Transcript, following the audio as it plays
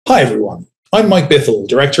Hi everyone, I'm Mike Bithell,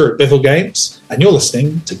 director at Bithell Games, and you're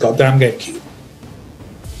listening to Goddamn Gamecube.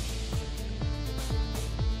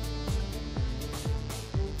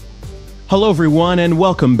 Hello everyone, and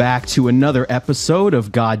welcome back to another episode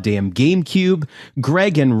of Goddamn Gamecube.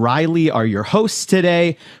 Greg and Riley are your hosts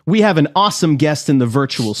today. We have an awesome guest in the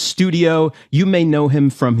virtual studio. You may know him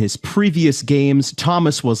from his previous games,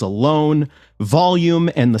 Thomas Was Alone, Volume,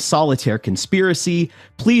 and The Solitaire Conspiracy.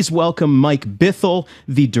 Please welcome Mike Bithell,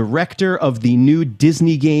 the director of the new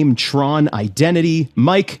Disney game Tron Identity.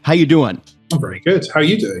 Mike, how you doing? I'm very good. How are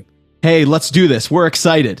you doing? Hey, let's do this. We're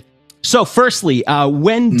excited. So firstly,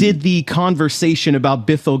 when did the conversation about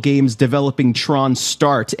Bithell Games developing Tron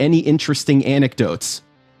start? Any interesting anecdotes?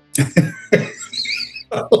 That's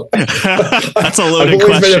a loaded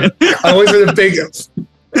question. I've always been a big...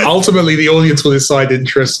 Ultimately, the audience will decide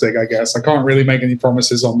interesting, I guess. I can't really make any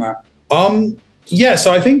promises on that. Yeah,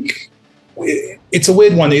 so I think it's a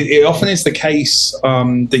weird one. It often is the case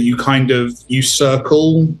that you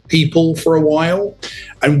circle people for a while.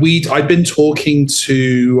 And I'd been talking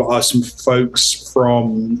to some folks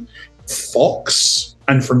from Fox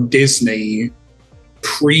and from Disney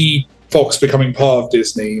pre-Fox becoming part of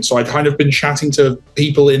Disney. So I'd kind of been chatting to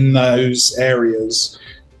people in those areas.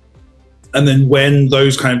 And then when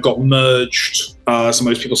those kind of got merged, some of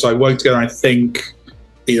those people started working together. I think,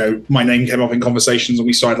 my name came up in conversations and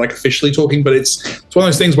we started officially talking. But it's one of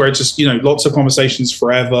those things where it's just, lots of conversations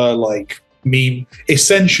forever, me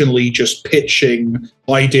essentially just pitching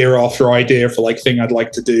idea after idea for thing I'd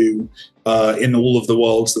like to do in all of the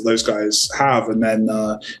worlds that those guys have. And then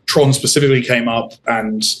Tron specifically came up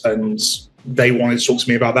and they wanted to talk to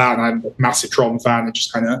me about that. And I'm a massive Tron fan. It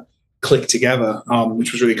just kind of clicked together,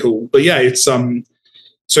 which was really cool. But yeah, it's so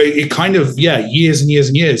it kind of, years and years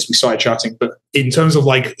and years we started chatting. But in terms of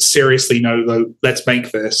seriously, no, though, let's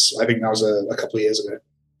make this, I think that was a couple of years ago.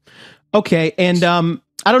 Okay. And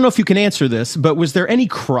I don't know if you can answer this, but was there any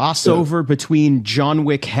crossover between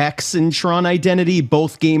Wick Hex and Tron Identity?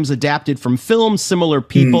 Both games adapted from film, similar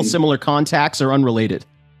people, similar contacts, or unrelated?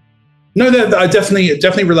 No, they're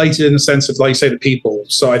definitely related in the sense of, like you say, the people.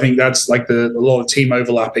 So I think that's a lot of team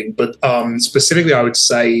overlapping. But specifically, I would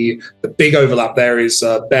say the big overlap there is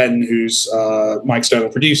Ben, who's my external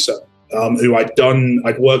producer, who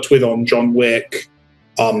I'd worked with on John Wick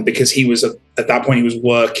because he was at that point he was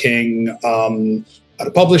working at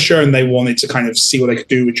a publisher, and they wanted to kind of see what they could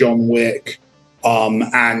do with John Wick.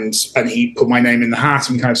 And he put my name in the hat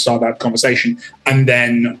and kind of started that conversation. And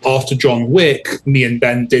then after John Wick, me and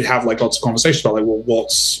Ben did have lots of conversations about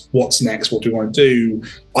what's next? What do we want to do?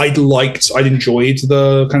 I'd enjoyed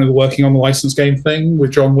the kind of working on the license game thing with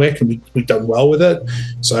John Wick, and we'd done well with it.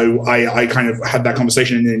 So I kind of had that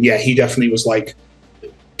conversation, and then, he definitely was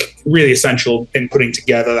really essential in putting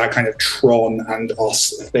together that kind of Tron and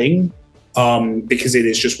us thing. Because it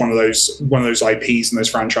is just one of those IPs and those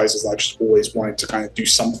franchises that I just always wanted to kind of do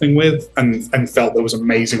something with, and felt there was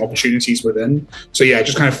amazing opportunities within. So yeah,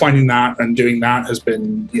 just kind of finding that and doing that has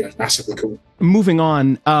been massively cool. Moving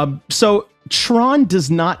on, so Tron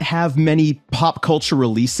does not have many pop culture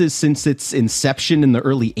releases since its inception in the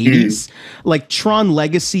early 80s. Tron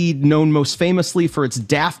Legacy, known most famously for its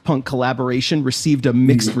Daft Punk collaboration, received a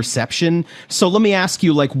mixed reception. So let me ask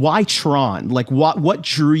you, think Tron? What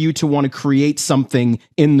drew you to want to create something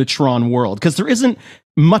in the Tron world? Because there isn't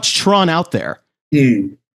much Tron out there.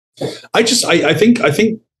 I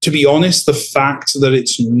think to be honest, the fact that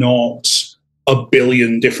it's not a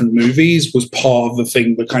billion different movies was part of the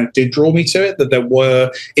thing that kind of did draw me to it.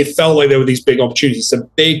 It felt like there were these big opportunities. It's a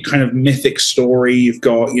big kind of mythic story. You've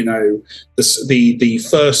got, the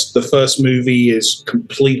first movie is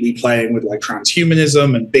completely playing with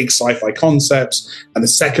transhumanism and big sci-fi concepts, and the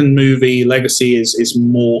second movie, Legacy, is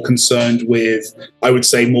more concerned with, I would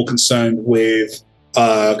say,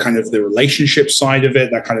 kind of the relationship side of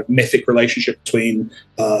it, that kind of mythic relationship between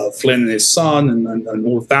Flynn and his son, and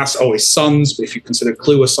all of that. Oh, his sons, but if you consider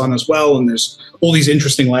Clue a son as well, and there's all these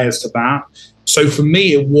interesting layers to that. So for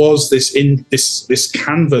me, it was this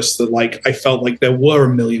canvas that I felt like there were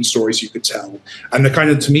a million stories you could tell, and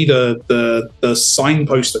the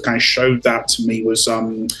signpost that kind of showed that to me was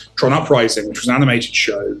Tron Uprising, which was an animated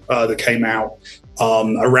show that came out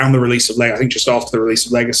around the release of I think just after the release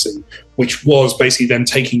of Legacy, which was basically them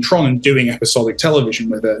taking Tron and doing episodic television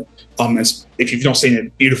with it. If you've not seen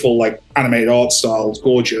it, beautiful animated art style, it's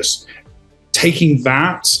gorgeous. Taking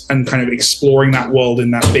that and kind of exploring that world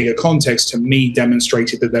in that bigger context, to me,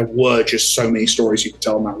 demonstrated that there were just so many stories you could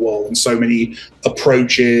tell in that world, and so many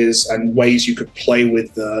approaches and ways you could play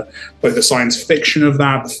with both the science fiction of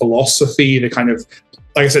that, the philosophy, the kind of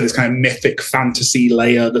like I said, this kind of mythic fantasy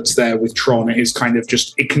layer that's there with Tron is kind of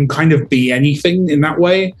just, it can kind of be anything in that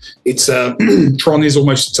way. It's Tron is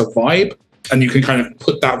almost, it's a vibe, and you can kind of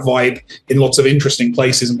put that vibe in lots of interesting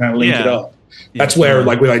places and kind of link it up. That's where,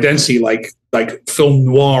 like with Identity, like film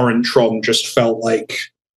noir and Tron just felt like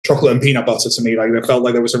chocolate and peanut butter to me. Like it felt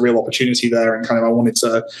like there was a real opportunity there, and kind of I wanted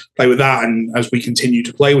to play with that. And as we continue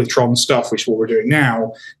to play with Tron stuff, which is what we're doing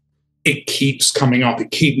now, it keeps coming up. We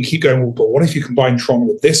keep going, well, but what if you combine Tron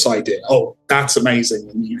with this idea? Oh, that's amazing.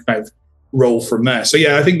 And you kind of roll from there. So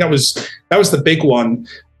yeah, I think that was the big one.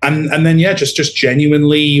 And then yeah, just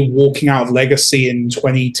genuinely walking out of Legacy in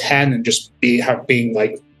 2010 and just being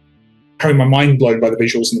like having my mind blown by the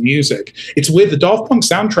visuals and the music. It's weird, the Daft Punk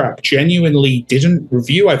soundtrack genuinely didn't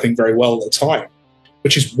review, I think, very well at the time,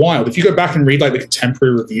 which is wild. If you go back and read like the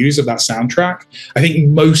contemporary reviews of that soundtrack, I think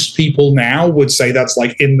most people now would say that's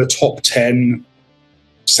like in the top 10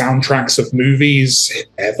 soundtracks of movies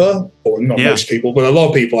ever, or not most people, but a lot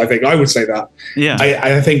of people. I think I would say that. Yeah,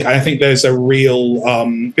 I think there's a real.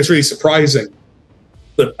 It's really surprising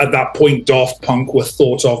that at that point Daft Punk were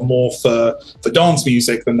thought of more for dance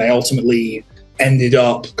music than they ultimately ended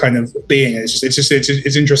up kind of being.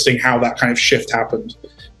 It's interesting how that kind of shift happened.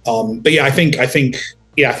 But yeah, I think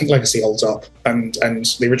Legacy holds up, and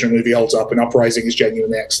the original movie holds up, and Uprising is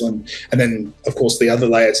genuinely excellent. And then, of course, the other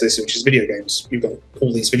layer to this, which is video games. You've got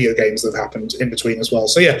all these video games that have happened in between as well.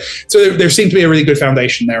 So yeah, so there seemed to be a really good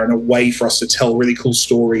foundation there and a way for us to tell really cool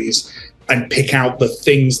stories and pick out the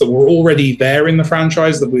things that were already there in the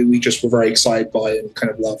franchise that we just were very excited by and kind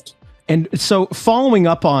of loved. And so following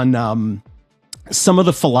up on some of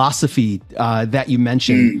the philosophy that you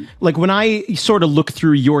mentioned, like when I sort of look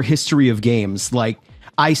through your history of games, like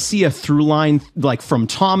I see a through line, like from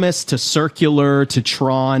Thomas to Circular to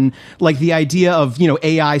Tron, like the idea of,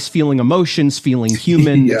 AIs feeling emotions, feeling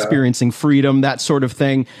human, experiencing freedom, that sort of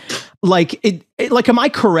thing. Like am I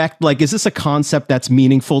correct? Like, is this a concept that's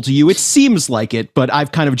meaningful to you? It seems like it, but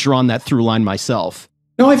I've kind of drawn that through line myself.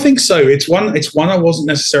 No, I think so. It's one I wasn't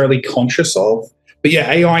necessarily conscious of. But yeah,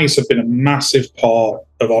 AIs have been a massive part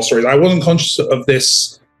of our stories. I wasn't conscious of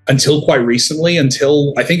this until quite recently,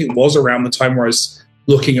 until I think it was around the time where I was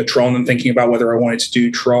looking at Tron and thinking about whether I wanted to do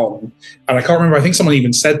Tron. And I can't remember, I think someone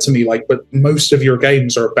even said to me, like, but most of your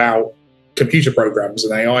games are about computer programs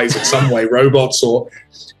and AIs in some way, robots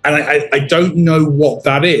and I don't know what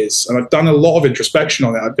that is. And I've done a lot of introspection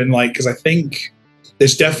on it. I've been like, because I think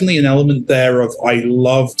there's definitely an element there of I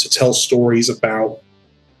love to tell stories about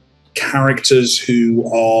characters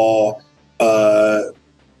who are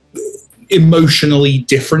emotionally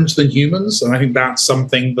different than humans, and I think that's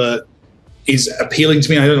something that is appealing to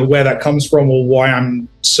me. I don't know where that comes from or why I'm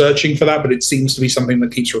searching for that, but it seems to be something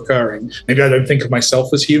that keeps recurring. Maybe I don't think of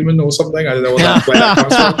myself as human or something. I don't know where that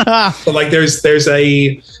comes from. But like there's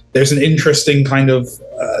an interesting kind of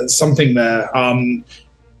something there. I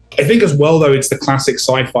think as well, though, it's the classic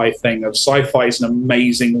sci-fi thing of sci-fi is an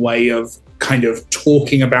amazing way of kind of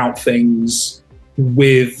talking about things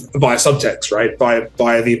via subtext, right?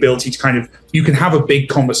 Via the ability to kind of, you can have a big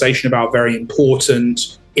conversation about very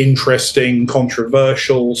important, interesting,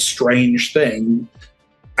 controversial, strange thing,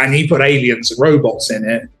 and you put aliens and robots in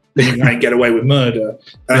it, then you can kind of get away with murder.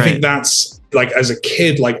 And I think that's, like, as a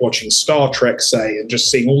kid, like watching Star Trek, say, and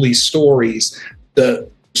just seeing all these stories that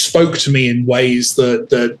spoke to me in ways that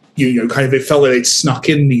kind of, it felt like they'd snuck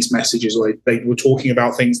in these messages, or they were talking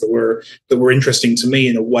about things that were interesting to me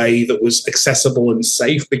in a way that was accessible and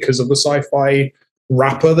safe because of the sci-fi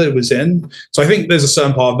wrapper that it was in. So I think there's a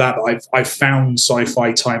certain part of that I've found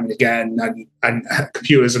sci-fi time and again, and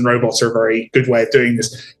computers and robots are a very good way of doing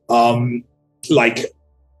this.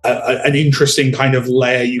 An interesting kind of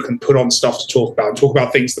layer you can put on stuff to talk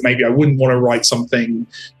about things that maybe I wouldn't want to write something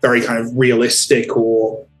very kind of realistic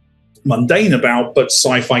or mundane about, but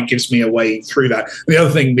sci-fi gives me a way through that.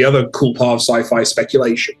 And the other cool part of sci-fi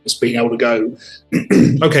speculation is being able to go,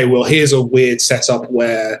 okay, well, here's a weird setup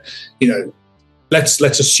where, let's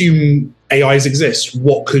assume AIs exist.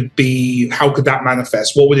 How could that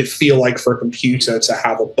manifest? What would it feel like for a computer to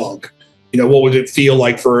have a bug? What would it feel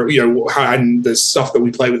like for, and there's stuff that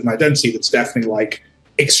we play with in Identity that's definitely like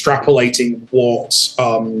extrapolating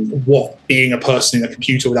what being a person in a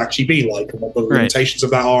computer would actually be like, and what the limitations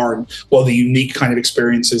of that are, and what are the unique kind of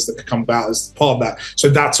experiences that could come about as part of that. So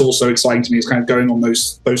that's also exciting to me, is kind of going on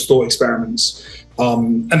those thought experiments.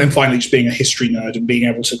 And then finally just being a history nerd and being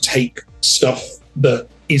able to take stuff that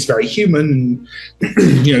is very human,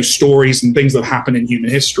 stories and things that happen in human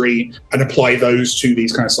history, and apply those to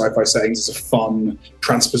these kind of sci-fi settings as a fun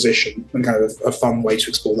transposition and kind of a fun way to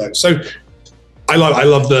explore those. So I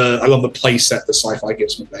love the play set the sci-fi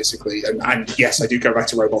gives me, basically. And yes, I do go back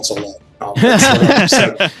to robots a lot.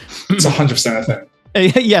 It's 100% a thing.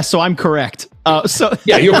 Yeah, so I'm correct.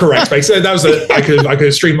 Yeah, you're correct. Basically, that was I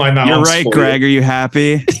could streamline that. You're right, Greg. Are you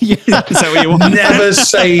happy? Yeah. Is that what you want? Never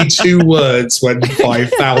say 2 words when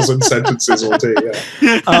 5,000 sentences will do.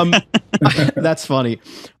 Yeah. That's funny.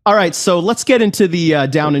 All right, so let's get into the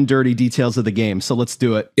down and dirty details of the game. So let's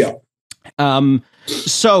do it. Yeah.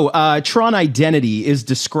 Tron Identity is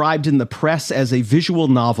described in the press as a visual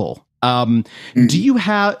novel. Did you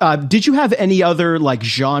have any other like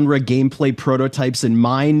genre gameplay prototypes in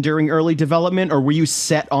mind during early development, or were you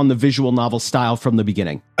set on the visual novel style from the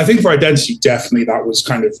beginning? I think for Identity, definitely that was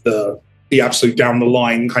kind of the absolute down the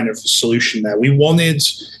line kind of solution there. We wanted,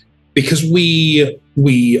 because when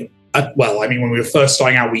we were first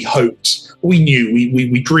starting out, we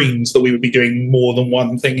dreamed that we would be doing more than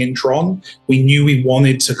one thing in Tron. We knew we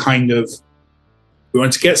wanted to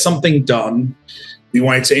get something done. We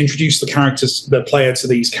wanted to introduce the player to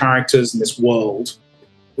these characters in this world.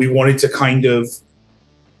 We wanted to kind of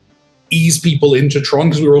ease people into Tron,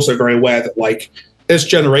 because we were also very aware that like there's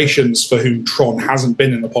generations for whom Tron hasn't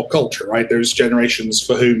been in the pop culture, right? There's generations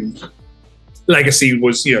for whom Legacy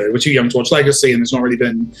was, we're too young to watch Legacy, and there's not really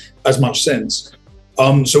been as much since.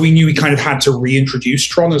 So we knew we kind of had to reintroduce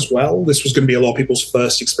Tron as well. This was going to be a lot of people's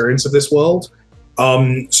first experience of this world.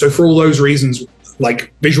 So for all those reasons,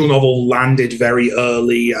 like visual novel landed very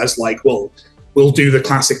early as like, well, we'll do the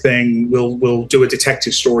classic thing. We'll do a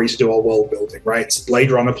detective story to do our world building, right? It's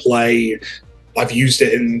Blade Runner play. I've used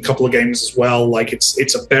it in a couple of games as well. Like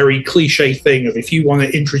it's a very cliche thing of, if you want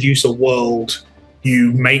to introduce a world,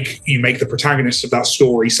 you make the protagonist of that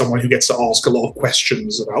story someone who gets to ask a lot of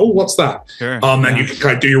questions about, oh, what's that? Sure, and you can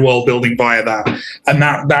kind of do your world building via that. And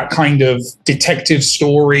that kind of detective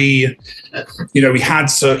story, we had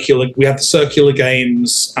the circular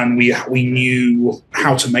games, and we knew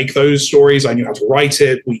how to make those stories. I knew how to write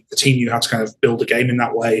it. The team knew how to kind of build a game in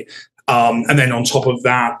that way. And then on top of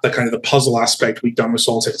that, the kind of the puzzle aspect we've done with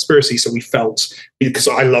Solitaire Conspiracy. So we felt, because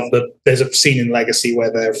I love there's a scene in Legacy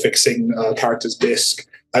where they're fixing a character's disc.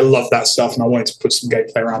 I love that stuff, and I wanted to put some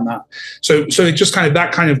gameplay around that. So it just kind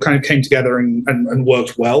of came together and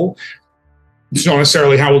worked well. It's not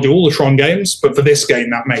necessarily how we'll do all the Tron games, but for this game,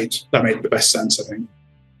 that made the best sense, I think.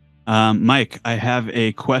 Mike, I have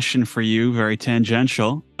a question for you, very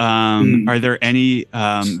tangential. Are there any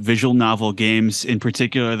visual novel games in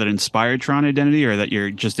particular that inspired Tron Identity, or that you're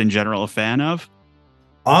just in general a fan of?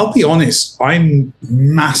 I'll be honest, I'm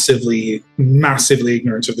massively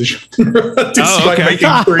ignorant of the genre, despite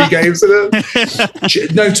making 3 games in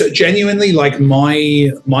it. No, genuinely, like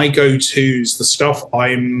my go-tos, the stuff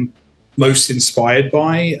I'm most inspired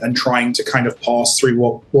by and trying to kind of pass through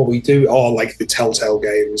what we do are like the Telltale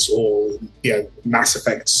games, or Mass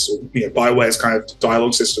Effects, or BioWare's kind of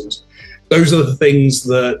dialogue systems. Those are the things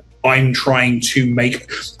that I'm trying to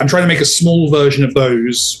make a small version of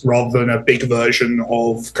those rather than a big version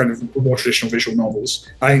of kind of more traditional visual novels.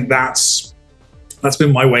 I think that's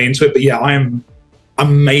been my way into it. But yeah, I am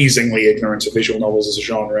amazingly ignorant of visual novels as a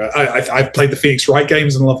genre. I've played the Phoenix Wright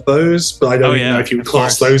games and love those, but I don't even know if you would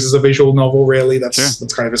class those as a visual novel, really. That's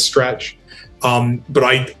kind of a stretch. But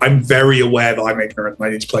I'm very aware that I'm ignorant and I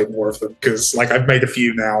need to play more of them, because like I've made a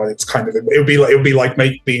few now, and it's kind of it would be like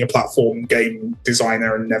being a platform game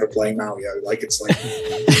designer and never playing Mario. Like it's like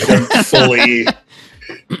I don't fully.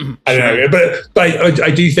 I don't know, but I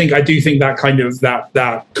do think that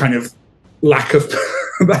kind of lack of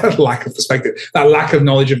that lack of perspective, that lack of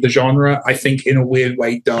knowledge of the genre, I think in a weird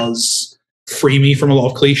way does free me from a lot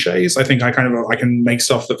of cliches. I think I can make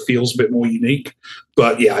stuff that feels a bit more unique.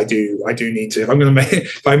 But yeah, I do need to. If I'm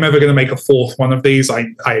ever gonna make a 4th one of these,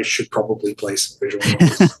 I should probably play some visual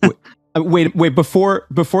novels. Wait,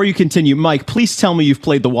 before you continue, Mike, please tell me you've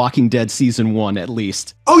played The Walking Dead season 1 at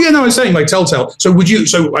least. Oh yeah, no, I was saying like Telltale. So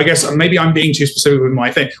I guess maybe I'm being too specific with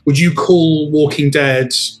my thing. Would you call Walking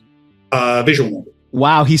Dead visual novel?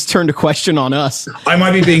 Wow, he's turned a question on us. I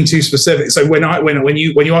might be being too specific. So when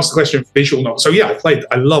you ask the question of visual novel, so yeah,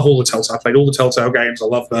 I love all the Telltale. I played all the Telltale games. I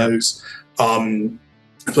love those. I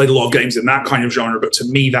played a lot of games in that kind of genre, but to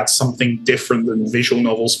me, that's something different than visual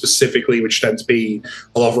novels specifically, which tend to be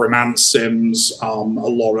a lot of romance sims, a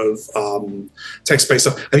lot of text-based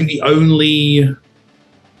stuff. I think the only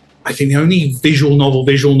visual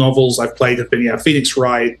novels I've played have been Phoenix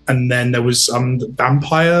Wright, and then there was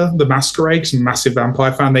Vampire the Masquerade. I'm a massive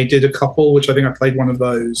vampire fan. They did a couple, which I think I played one of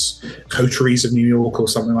those, Coteries of New York or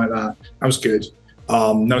something like that. That was good.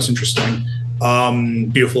 That was interesting.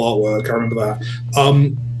 Beautiful artwork. I remember that.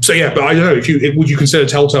 So yeah, but I don't know would you consider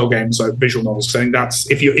Telltale games like visual novels? Because I think that's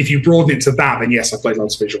if you broaden it to that, then yes, I've played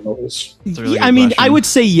lots of visual novels. Really I mean, question. I would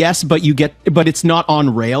say yes, but it's not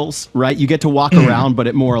on rails, right? You get to walk around, but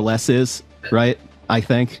it more or less is, right? I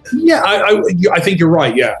think. Yeah, I think you're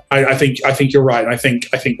right. Yeah, I think you're right. I think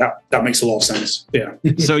that makes a lot of sense. Yeah.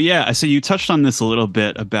 So you touched on this a little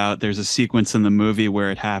bit about there's a sequence in the movie where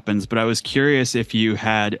it happens, but I was curious if you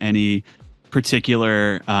had any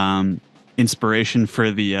particular inspiration for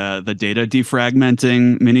the data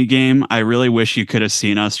defragmenting minigame. I really wish you could have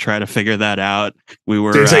seen us try to figure that out. We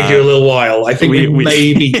were did take you a little while. I think we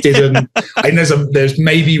maybe didn't. I think there's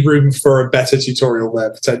maybe room for a better tutorial there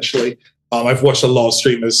potentially. I've watched a lot of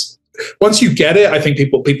streamers. Once you get it, I think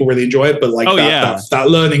people really enjoy it. But like that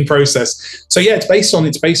learning process. So yeah, it's based on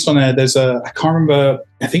there's a I can't remember.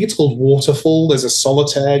 I think it's called Waterfall. There's a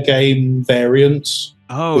solitaire game variant,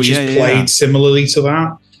 which is played similarly to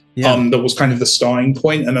that. Yeah. That was kind of the starting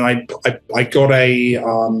point, and then I got a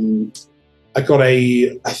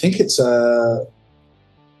I think it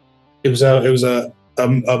was a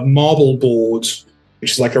marble board,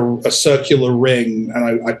 which is like a circular ring, and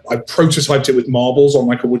I prototyped it with marbles on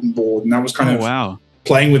like a wooden board, and that was kind of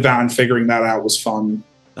playing with that and figuring that out was fun.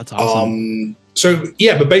 That's awesome. So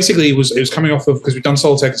yeah, but basically it was coming off of, because we've done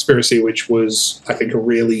Solitaire Conspiracy, which was I think a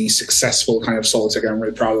really successful kind of solitaire game. I'm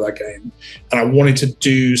really proud of that game, and I wanted to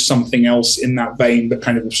do something else in that vein, but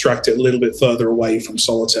kind of abstract it a little bit further away from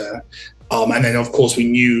solitaire. And then, of course, we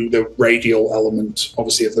knew the radial element,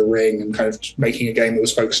 obviously, of the ring, and kind of making a game that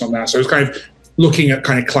was focused on that. So it was kind of looking at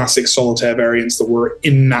kind of classic solitaire variants that were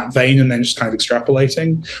in that vein, and then just kind of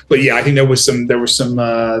extrapolating. But yeah, I think there was some.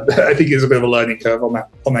 I think there's a bit of a learning curve on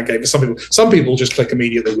that game. Some people just click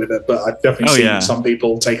immediately with it, but I've definitely seen some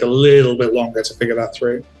people take a little bit longer to figure that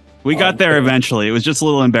through. We got there eventually. It was just a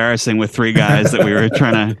little embarrassing with three guys that we were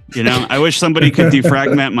trying to, I wish somebody could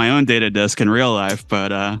defragment my own data disk in real life, but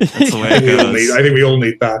that's the way it goes. I think we all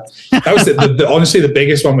need that. That was honestly the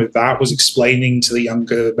biggest one with that was explaining to the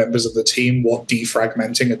younger members of the team what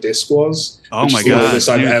defragmenting a disk was. Oh my God!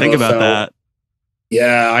 Think about that.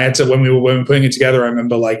 Yeah, I had to when we were putting it together. I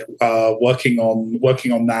remember like working on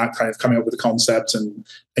that, kind of coming up with the concept, and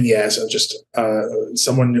yeah, so just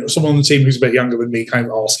someone on the team who's a bit younger than me, kind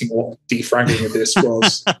of asking what defragging a disk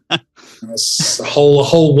was. It's a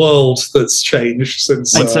whole world that's changed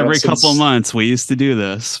since. Once every couple months, we used to do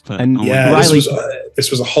this. But Riley, this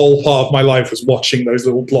was a whole part of my life, was watching those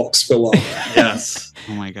little blocks fill up. Yes.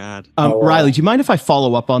 Oh my God. Riley, do you mind if I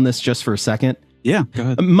follow up on this just for a second? Yeah, go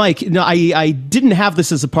ahead. Mike, no, I didn't have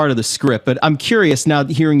this as a part of the script, but I'm curious now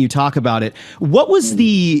hearing you talk about it. What was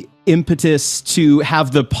the impetus to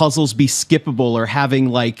have the puzzles be skippable, or having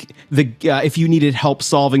like if you needed help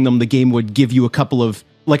solving them, the game would give you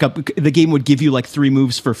the game would give you like 3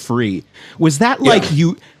 moves for free? Was that like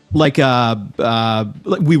we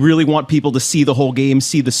really want people to see the whole game,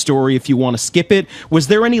 see the story if you want to skip it? Was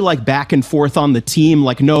there any like back and forth on the team,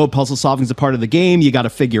 like, no, puzzle solving is a part of the game, you got to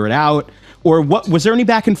figure it out? Or what, was there any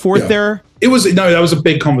back and forth there? That was a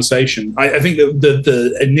big conversation. I think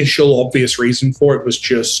the initial obvious reason for it was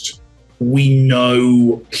just, we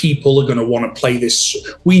know people are going to want to play this.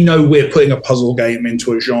 We know we're putting a puzzle game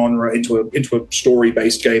into a genre, into a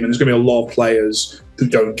story-based game, and there's going to be a lot of players who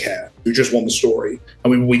don't care, who just want the story.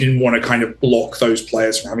 And we didn't want to kind of block those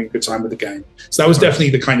players from having a good time with the game. So that was definitely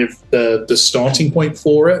the kind of the starting point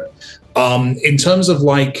for it. In terms of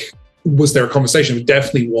like, was there a conversation? It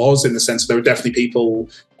definitely was, in the sense that there were definitely people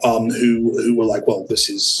who were like, well, this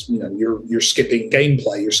is, you're skipping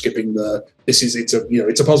gameplay, you're skipping it's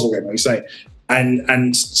a puzzle game, like you say.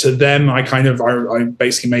 And to them, I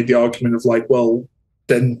basically made the argument of like, well,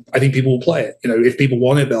 then I think people will play it. If people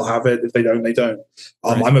want it, they'll have it. If they don't, they don't.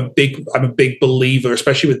 Right. I'm a big believer,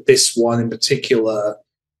 especially with this one in particular,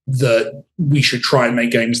 that we should try and make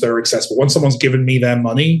games that are accessible. Once someone's given me their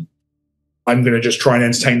money, I'm going to just try and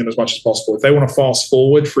entertain them as much as possible. If they want to fast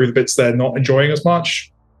forward through the bits they're not enjoying as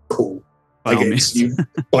much, cool. By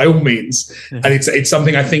all means. And it's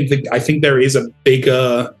something I think there's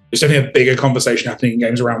definitely a bigger conversation happening in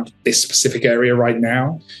games around this specific area right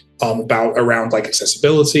now, around like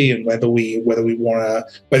accessibility, and whether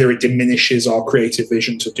it diminishes our creative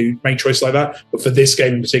vision to make choices like that. But for this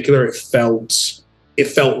game in particular, it felt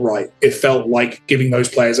right. It felt like giving those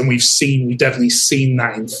players, and we've definitely seen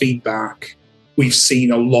that in feedback. We've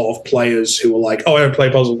seen a lot of players who are like, oh, I don't play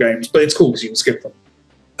puzzle games, but it's cool because you can skip them.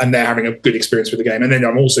 and they're having a good experience with the game. And then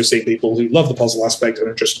I'm also seeing people who love the puzzle aspect and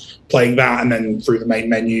are just playing that, and then through the main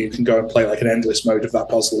menu you can go and play like an endless mode of that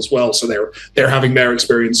puzzle as well. So they're having their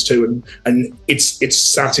experience too, and it's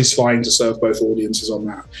satisfying to serve both audiences on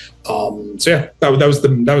that. So yeah, that was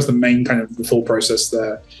the main kind of the thought process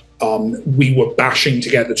there. We were bashing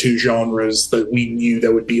together two genres that we knew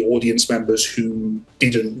there would be audience members who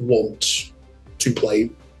didn't want to play,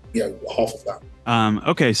 half of that.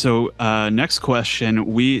 Okay, so next question.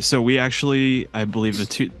 We actually, I believe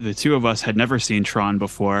the two of us had never seen Tron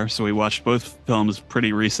before, so we watched both films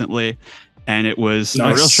pretty recently, and it was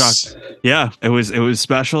a real shock. Yeah, it was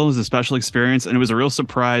special. It was a special experience, and it was a real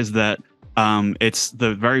surprise that it's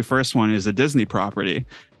the very first one is a Disney property.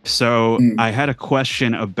 So I had a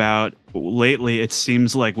question about, lately it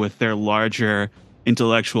seems like with their larger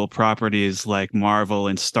intellectual properties like Marvel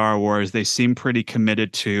and Star Wars, they seem pretty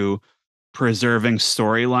committed to preserving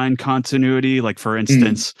storyline continuity. Like, for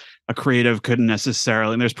instance, a creative couldn't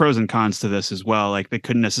necessarily, and there's pros and cons to this as well, like they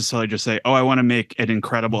couldn't necessarily just say, oh, I want to make an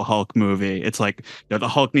Incredible Hulk movie. It's like, the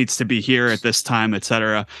Hulk needs to be here at this time,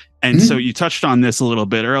 etc. And so you touched on this a little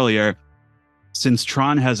bit earlier. Since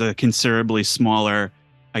Tron has a considerably smaller,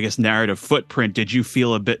 I guess, narrative footprint, did you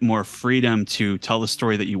feel a bit more freedom to tell the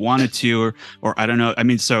story that you wanted to, or I don't know. I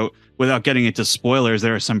mean, so without getting into spoilers,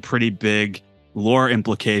 there are some pretty big lore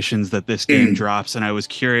implications that this game drops, and I was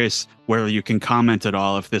curious whether you can comment at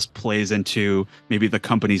all if this plays into maybe the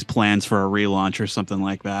company's plans for a relaunch or something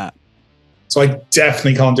like that. So I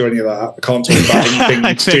definitely can't do any of that. I can't talk about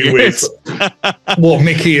anything to do with what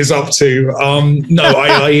Mickey is up to.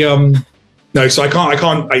 No, so I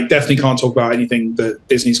definitely can't talk about anything that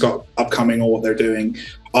Disney's got upcoming or what they're doing.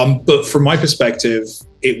 But from my perspective,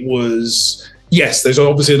 it was, yes, there's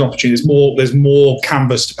obviously an opportunity. There's more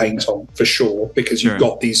canvas to paint on for sure, because you've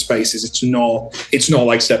got these spaces. It's not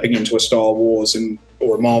like stepping into a Star Wars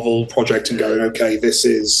or a Marvel project and going, okay,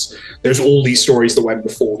 there's all these stories that went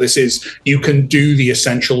before. You can do the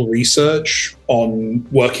essential research on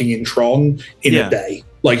working in Tron in a day.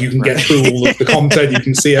 Like, you can get through all of the content, you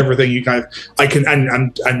can see everything.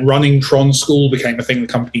 And running Tron School became a thing the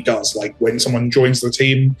company does. Like, when someone joins the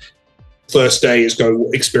team, first day is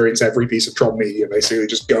go experience every piece of Tron media, basically.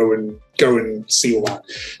 Just go and see all that.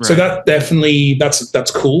 Right. So that definitely,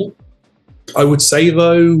 that's cool. I would say,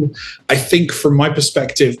 though, I think from my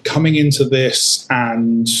perspective, coming into this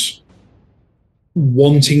and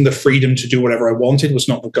wanting the freedom to do whatever I wanted was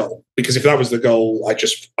not the goal. Because if that was the goal,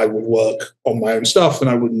 I would work on my own stuff and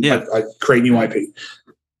I wouldn't. I'd create new IP.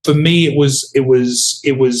 For me, it was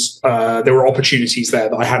there were opportunities there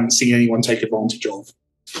that I hadn't seen anyone take advantage of.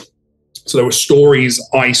 So there were stories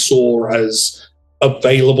I saw as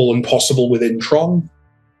available and possible within Tron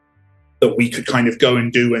that we could kind of go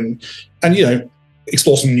and do and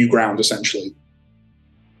explore some new ground, essentially.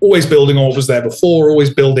 Always building on what was there before, always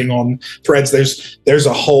building on threads. There's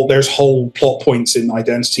whole plot points in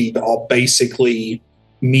Identity that are basically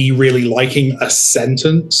me really liking a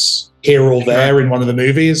sentence here or there in one of the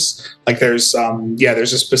movies. Like there's a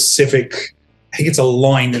specific, I think it's a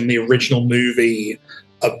line in the original movie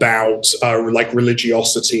about like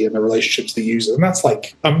religiosity and the relationship to the user, and that's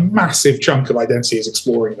like a massive chunk of Identity is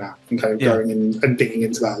exploring that and kind of going in and digging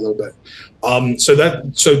into that a little bit.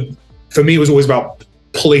 So for me, it was always about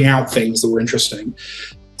pulling out things that were interesting.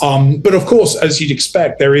 But of course, as you'd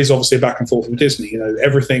expect, there is obviously a back and forth with Disney.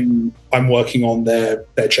 Everything I'm working on, they're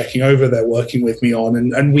checking over, they're working with me on,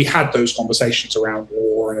 and we had those conversations around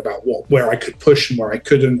lore and about where I could push and where I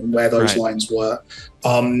couldn't, and where those lines were.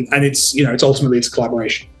 And it's ultimately it's a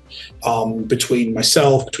collaboration between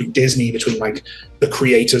myself, between Disney, between like the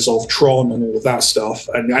creators of Tron and all of that stuff,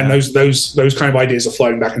 and those kind of ideas are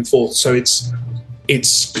flowing back and forth. So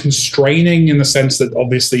it's constraining in the sense that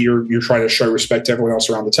obviously you're trying to show respect to everyone else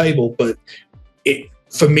around the table, but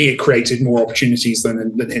for me it created more opportunities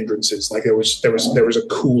than hindrances. Like there was a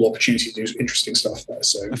cool opportunity to do interesting stuff there.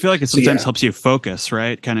 So I feel like it sometimes helps you focus,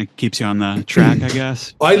 right? Kind of keeps you on the track, I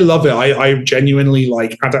guess. I love it. I genuinely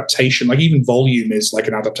like adaptation. Like even Volume is like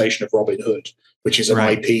an adaptation of Robin Hood, which is an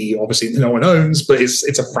IP obviously no one owns, but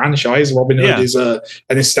it's a franchise. Robin Hood is an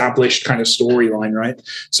established kind of storyline, right?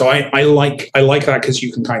 So I like that because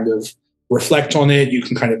you can kind of reflect on it, you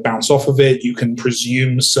can kind of bounce off of it, you can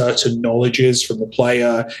presume certain knowledges from the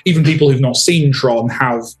player. Even people who've not seen Tron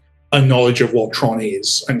have a knowledge of what Tron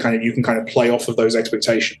is, and you can kind of play off of those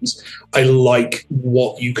expectations. I like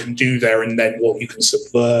what you can do there, and then what you can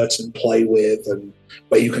subvert and play with, and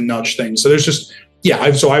where you can nudge things. So there's just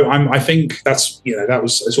I think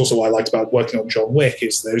it's also what I liked about working on John Wick,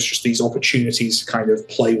 is there's just these opportunities to kind of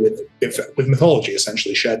play with mythology,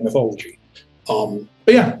 essentially shared mythology.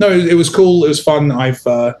 But yeah, no, it was cool. It was fun. I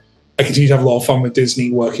continue to have a lot of fun with Disney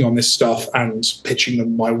working on this stuff and pitching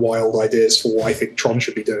them my wild ideas for what I think Tron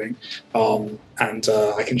should be doing. And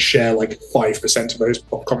I can share like 5% of those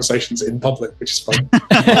conversations in public, which is fun.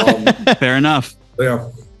 Fair enough. Yeah.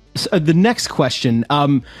 So, the next question.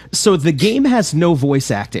 So the game has no voice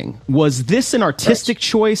acting. Was this an artistic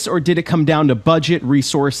choice, or did it come down to budget,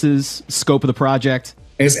 resources, scope of the project?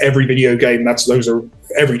 It's every video game.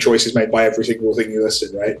 Every choice is made by every single thing you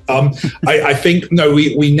listed, right? I think no,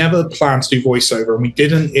 we never planned to do voiceover, and we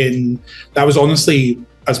didn't. That was honestly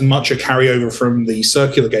as much a carryover from the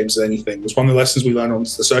circular games as anything. It was one of the lessons we learned on the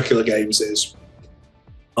circular games is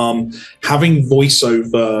having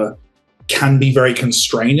voiceover can be very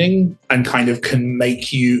constraining and kind of can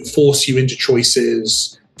force you into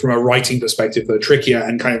choices from a writing perspective that are trickier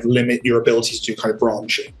and kind of limit your ability to do kind of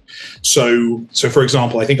branching. So for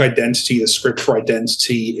example, I think the script for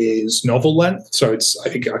Identity is novel length. So I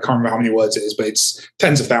can't remember how many words it is, but it's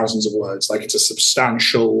tens of thousands of words. Like it's a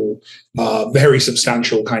substantial, very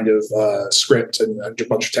substantial kind of script and a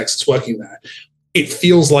bunch of text that's working there. It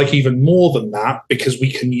feels like even more than that because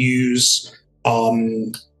we can use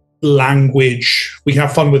language. We can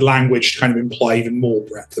have fun with language to kind of imply even more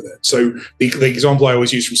breadth of it. So the example I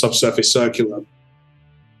always use from Subsurface Circular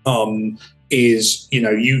is,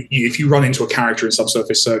 if you run into a character in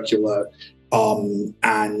Subsurface Circular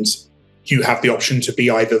and you have the option to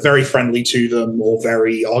be either very friendly to them or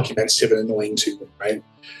very argumentative and annoying to them, right?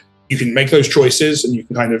 You can make those choices and you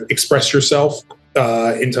can kind of express yourself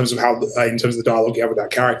in terms of the dialogue you have with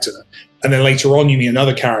that character. And then later on you meet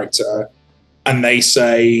another character and they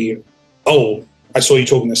say, "Oh, I saw you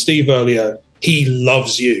talking to Steve earlier. He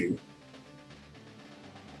loves you."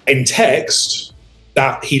 In text,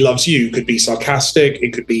 that "he loves you" could be sarcastic,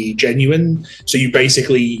 it could be genuine. So you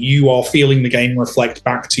are feeling the game reflect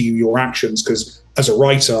back to you your actions, because as a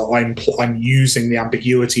writer, I'm using the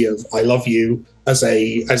ambiguity of "I love you" as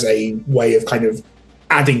a way of kind of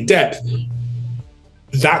adding depth.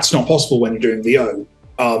 That's not possible when you're doing VO.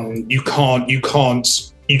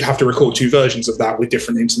 You'd have to record two versions of that with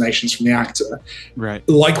different intonations from the actor. Right.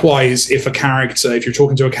 Likewise, if you're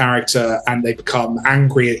talking to a character and they become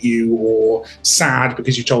angry at you or sad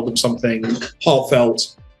because you told them something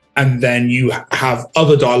heartfelt, and then you have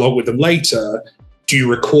other dialogue with them later, do you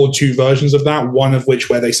record two versions of that? One of which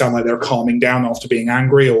where they sound like they're calming down after being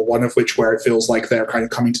angry, or one of which where it feels like they're kind of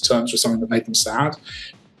coming to terms with something that made them sad?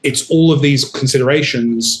 It's all of these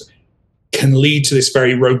considerations can lead to this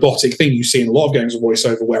very robotic thing you see in a lot of games of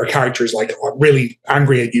voiceover, where a character is like really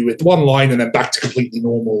angry at you with one line and then back to completely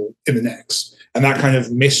normal in the next. And that kind of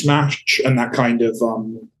mismatch and that kind of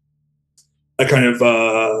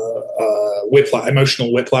whiplash,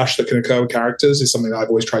 emotional whiplash that can occur with characters is something that I've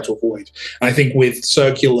always tried to avoid. And I think with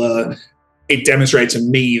Circular, it demonstrated to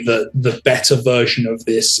me that the better version of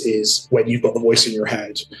this is when you've got the voice in your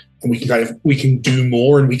head, and we can do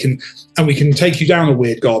more, and we can take you down a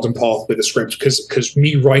weird garden path with a script, because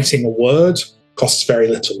me writing a word costs very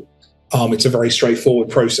little. It's a very straightforward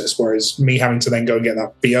process, whereas me having to then go and get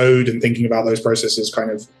that VO'd and thinking about those processes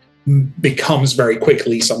kind of becomes very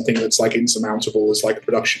quickly something that's like insurmountable as like a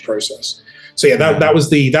production process. So yeah, that's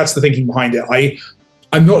the thinking behind it.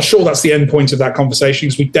 I'm not sure that's the end point of that conversation,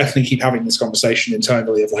 because we definitely keep having this conversation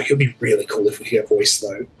internally of like, it would be really cool if we hear voice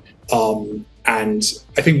though. And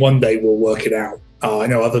I think one day we'll work it out. I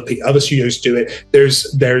know other studios do it.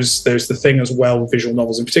 There's the thing as well with visual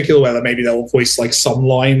novels in particular, where maybe they'll voice like some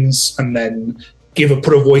lines and then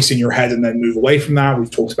put a voice in your head and then move away from that.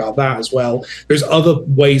 We've talked about that as well. There's other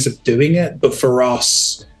ways of doing it, but for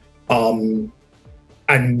us, and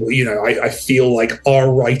I feel like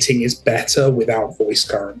our writing is better without voice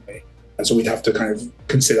currently, and so we'd have to kind of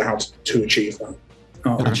consider how to achieve that.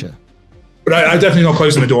 Gotcha. But I'm definitely not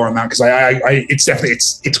closing the door on that, because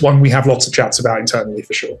it's one we have lots of chats about internally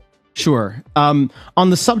for sure. Sure. On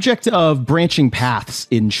the subject of branching paths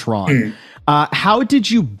in Tron, how did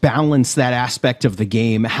you balance that aspect of the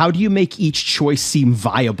game? How do you make each choice seem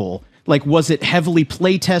viable? Like, was it heavily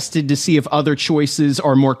play tested to see if other choices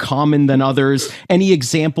are more common than others? Any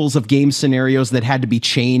examples of game scenarios that had to be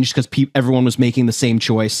changed because everyone was making the same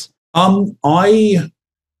choice? I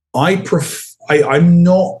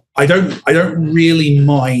don't really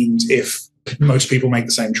mind if most people make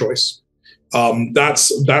the same choice.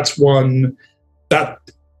 That's one that,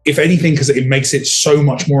 if anything, because it makes it so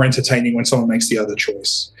much more entertaining when someone makes the other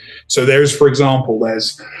choice. So for example,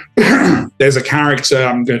 there's a character,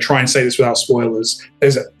 I'm going to try and say this without spoilers.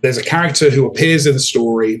 There's a character who appears in the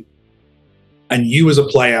story, and you as a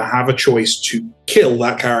player have a choice to kill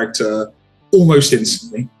that character almost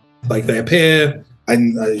instantly. Like, they appear,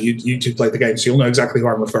 and you two played the game, so you'll know exactly who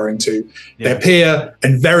I'm referring to. Yeah. They appear,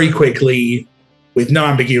 and very quickly, with no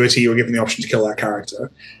ambiguity, you're given the option to kill that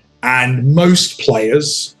character. And most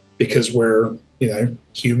players, because we're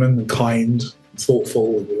human and kind,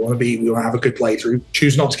 thoughtful, and we want to have a good playthrough,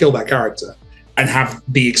 choose not to kill that character and have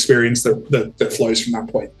the experience that flows from that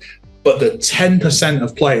point. But the 10%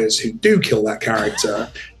 of players who do kill that character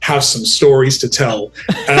have some stories to tell.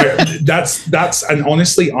 And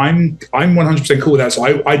honestly, I'm 100% cool with that. So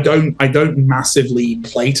I don't massively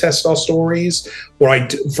playtest our stories. What I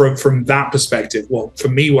do, from that perspective, well, for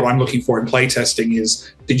me, what I'm looking for in playtesting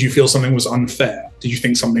is: did you feel something was unfair? Did you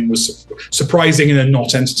think something was surprising in a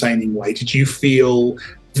not entertaining way? Did you feel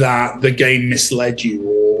that the game misled you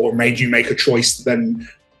or made you make a choice that then?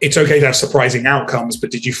 It's okay to have surprising outcomes, but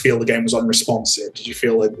did you feel the game was unresponsive? Did you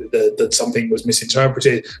feel that something was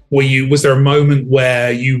misinterpreted? Was there a moment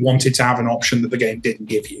where you wanted to have an option that the game didn't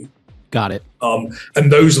give you? Got it.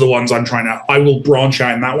 And those are the ones I will branch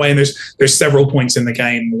out in that way. And there's several points in the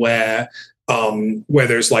game where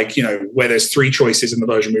there's where there's 3 choices in the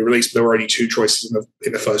version we released, but there were only 2 choices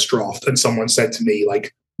in the first draft. And someone said to me,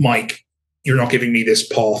 like, Mike, you're not giving me this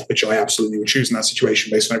path, which I absolutely would choose in that situation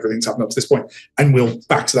based on everything that's happened up to this point. And we'll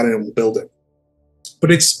back to that and we'll build it. But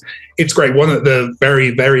it's great. One at the very,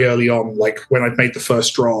 very early on, like when I've made the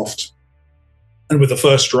first draft, and with the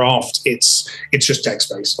first draft, it's just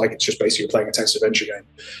text-based. Like, it's just basically playing a text adventure game,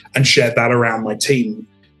 and shared that around my team.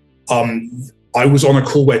 I was on a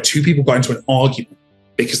call where 2 people got into an argument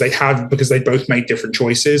because they both made different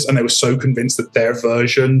choices, and they were so convinced that their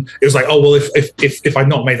version, it was like, oh well, if I'd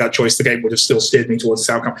not made that choice, the game would have still steered me towards this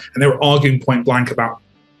outcome. And they were arguing point blank about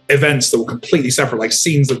events that were completely separate, like a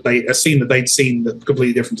scene that they'd seen that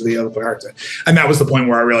completely different to the other character. And that was the point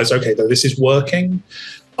where I realized, okay, though, this is working.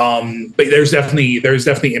 But there's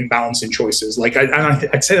definitely imbalance in choices. Like,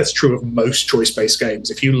 I'd say that's true of most choice-based games.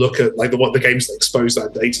 If you look at like what the games that expose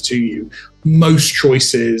that data to you, most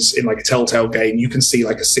choices in like a Telltale game, you can see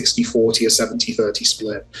like a 60-40, a 70-30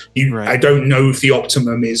 split. Right. I don't know if the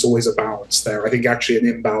optimum is always a balance there. I think actually an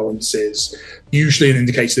imbalance is usually an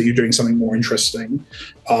indicator that you're doing something more interesting,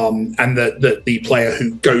 and that the player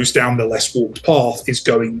who goes down the less walked path is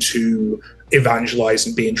going to evangelize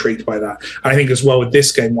and be intrigued by that. And I think as well with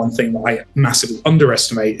this game, one thing that I massively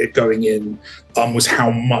underestimated going in was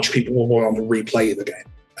how much people will want to replay the game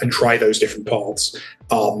and try those different paths.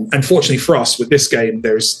 Unfortunately for us with this game,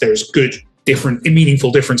 there's good different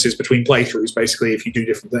meaningful differences between playthroughs, basically, if you do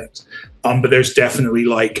different things. But there's definitely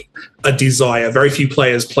like a desire. Very few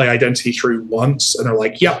players play Identity through once and are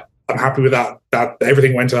like, yeah, I'm happy with that. That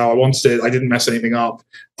everything went how I wanted it. I didn't mess anything up.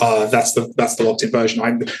 That's the locked-in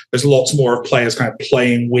version. There's lots more of players kind of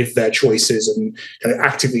playing with their choices and kind of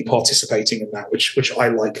actively participating in that, which I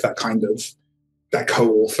like, that kind of that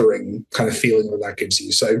co-authoring kind of feeling that gives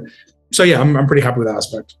you. So yeah, I'm pretty happy with that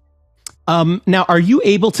aspect. Now, are you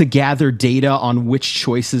able to gather data on which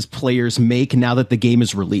choices players make now that the game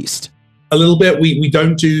is released? A little bit. We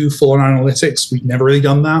don't do full-on analytics. We've never really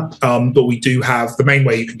done that. But we do have, the main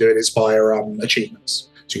way you can do it is via achievements.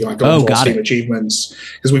 So you can go on Steam achievements,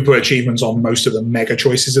 because we put achievements on most of the mega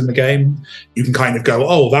choices in the game. You can kind of go,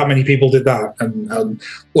 oh, that many people did that. And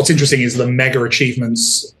what's interesting is the mega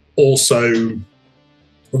achievements also,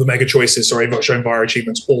 or the mega choices, sorry, not shown via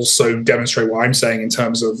achievements, also demonstrate what I'm saying in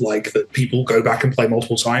terms of like that people go back and play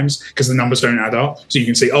multiple times because the numbers don't add up. So you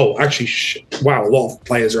can see, oh, actually, wow, a lot of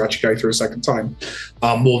players are actually going through a second time,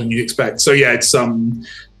 more than you'd expect. So yeah, it's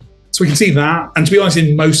so we can see that. And to be honest,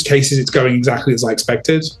 in most cases, it's going exactly as I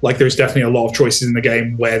expected. Like, there's definitely a lot of choices in the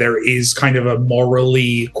game where there is kind of a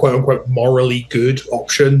morally, quote unquote, morally good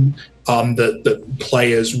option that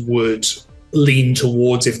players would lean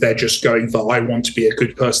towards if they're just going for, I want to be a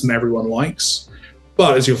good person that everyone likes.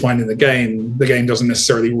 But as you'll find in the game doesn't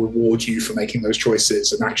necessarily reward you for making those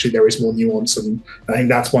choices. And actually there is more nuance. And I think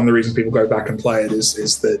that's one of the reasons people go back and play it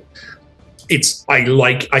is that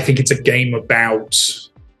I think it's a game about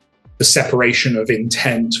the separation of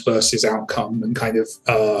intent versus outcome, and kind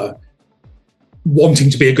of wanting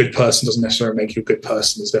to be a good person doesn't necessarily make you a good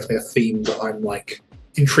person. Is definitely a theme that I'm like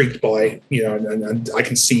intrigued by, and I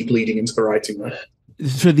can see bleeding into the writing there.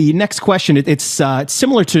 For the next question, it's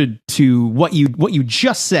similar to what you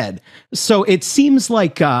just said. So it seems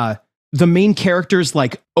like the main character's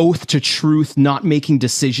like oath to truth, not making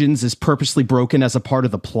decisions, is purposely broken as a part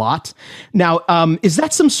of the plot. Now, is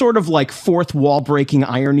that some sort of like fourth wall breaking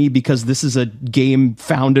irony because this is a game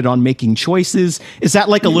founded on making choices? Is that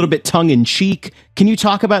like a little bit tongue in cheek? Can you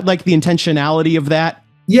talk about like the intentionality of that?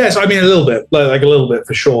 Yes, I mean a little bit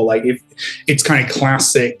for sure. Like it's kind of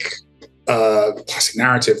classic classic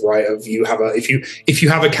narrative, right? Of you have if you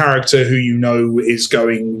have a character who you know is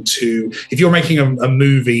going to, if you're making a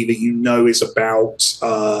movie that you know is about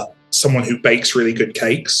someone who bakes really good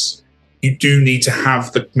cakes, you do need to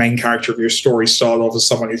have the main character of your story start off as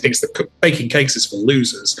someone who thinks that baking cakes is for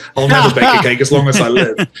losers. I'll never bake a cake as long as I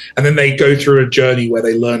live. And then they go through a journey where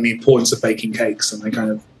they learn the importance of baking cakes, and they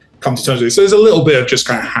kind of come to terms with it. So there's a little bit of just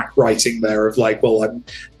kind of hack writing there of like, well,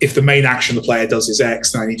 if the main action the player does is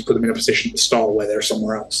X, then I need to put them in a position at the start where they're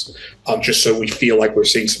somewhere else, just so we feel like we're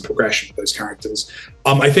seeing some progression with those characters.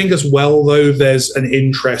 I think as well, though, there's an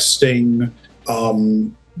interesting...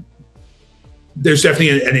 there's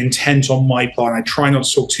definitely an intent on my part, and I try not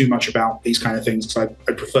to talk too much about these kind of things because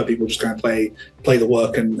I prefer people just kind of play the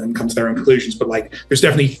work and come to their own conclusions. But like, there's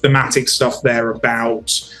definitely thematic stuff there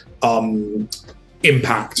about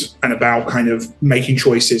impact and about kind of making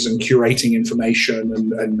choices and curating information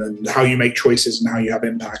and how you make choices and how you have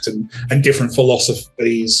impact and different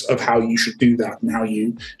philosophies of how you should do that and how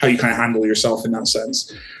you kind of handle yourself in that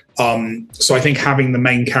sense. So I think having the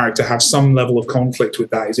main character have some level of conflict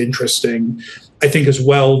with that is interesting. I think as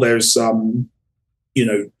well, there's some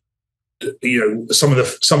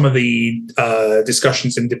of the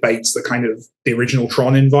discussions and debates that kind of the original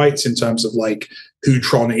Tron invites in terms of like who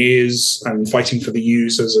Tron is and fighting for the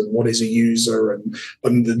users and what is a user and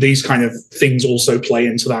these kind of things also play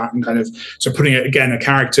into that, and kind of so putting it again a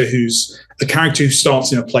character who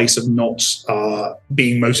starts in a place of not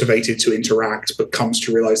being motivated to interact but comes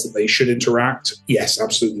to realize that they should interact. Yes,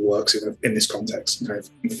 absolutely works in this context and kind of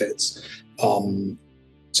fits.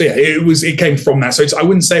 So yeah, it came from that. So I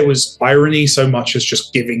wouldn't say it was irony so much as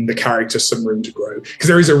just giving the character some room to grow, because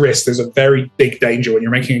there is a risk. There's a very big danger when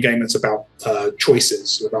you're making a game that's about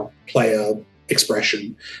choices, about player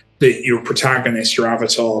expression, that your protagonist, your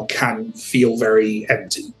avatar, can feel very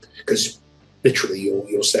empty because literally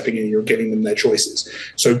you're stepping in and you're giving them their choices.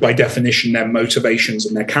 So by definition, their motivations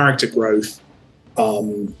and their character growth,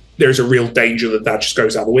 there's a real danger that just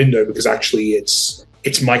goes out the window, because actually it's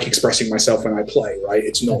Mike expressing myself when I play, right?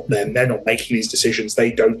 It's not them. They're not making these decisions.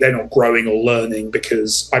 They're not growing or learning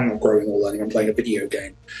because I'm not growing or learning. I'm playing a video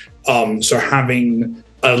game. So finding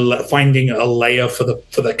a layer for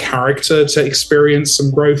the character to experience some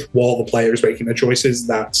growth while the player is making their choices,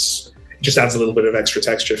 just adds a little bit of extra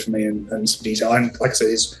texture for me and some detail. And like I said,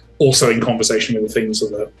 it's also in conversation with the themes of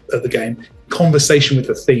the game. Conversation with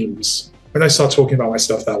the themes. When I start talking about my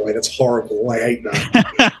stuff that way, that's horrible. I hate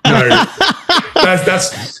that. No.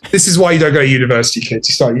 This is why you don't go to university, kids.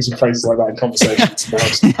 You start using phrases like that in conversations.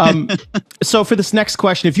 So for this next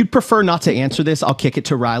question, if you'd prefer not to answer this, I'll kick it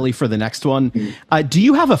to Riley for the next one. Do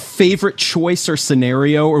you have a favorite choice or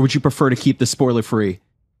scenario, or would you prefer to keep the spoiler free?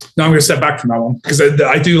 No, I'm going to step back from that one because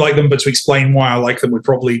I do like them, but to explain why I like them would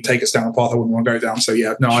probably take us down a path I wouldn't want to go down. So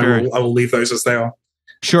yeah, no, sure. I will leave those as they are.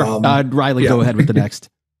 Sure. Riley, go ahead with the next.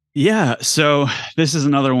 Yeah, so this is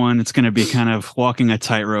another one. It's going to be kind of walking a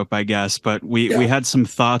tightrope, I guess. But we had some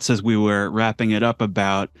thoughts as we were wrapping it up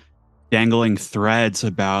about dangling threads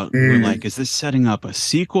about, we're like, is this setting up a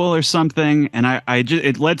sequel or something? And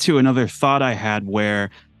it led to another thought I had where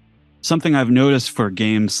something I've noticed for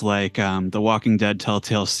games like the Walking Dead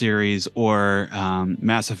Telltale series or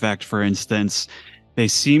Mass Effect, for instance, they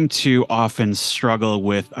seem to often struggle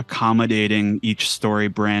with accommodating each story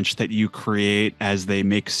branch that you create as they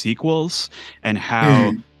make sequels, and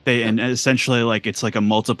how and essentially like it's like a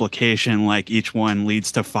multiplication, like each one leads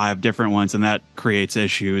to 5 different ones, and that creates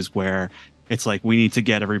issues where it's like we need to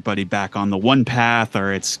get everybody back on the one path,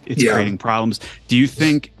 or it's creating problems. Do you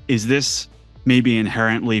think, is this maybe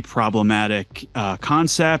inherently problematic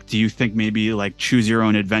concept? Do you think maybe like choose your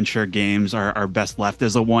own adventure games are best left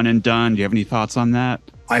as a one and done? Do you have any thoughts on that?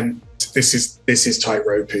 This is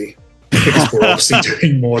tightrope-y because we're obviously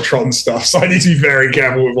doing more Tron stuff, so I need to be very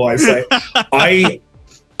careful with what I say.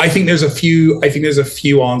 I think there's a few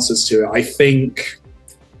answers to it. I think,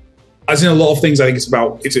 as in a lot of things, I think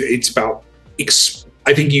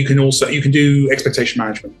I think you can do expectation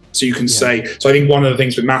management. So you can say, so I think one of the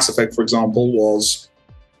things with Mass Effect, for example, was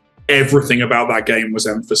everything about that game was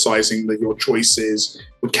emphasizing that your choices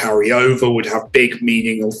would carry over, would have big,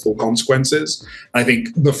 meaningful consequences. And I think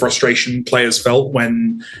the frustration players felt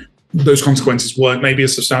when those consequences weren't maybe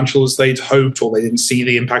as substantial as they'd hoped, or they didn't see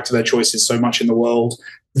the impact of their choices so much in the world,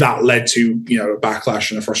 that led to, a backlash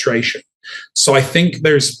and a frustration. So I think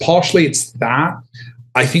it's that.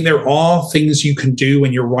 I think there are things you can do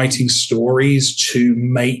when you're writing stories to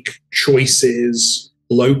make choices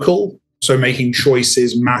local. So making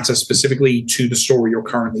choices matter specifically to the story you're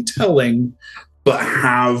currently telling, but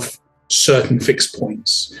have certain fixed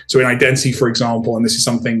points. So in Identity, for example, and this is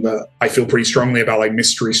something that I feel pretty strongly about, like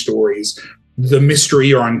mystery stories, the mystery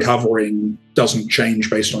you're uncovering doesn't change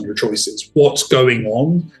based on your choices. What's going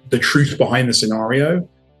on, the truth behind the scenario,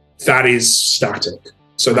 that is static.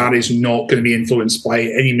 So that is not going to be influenced by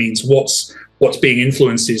any means. What's being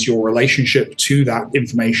influenced is your relationship to that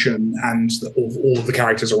information and all of the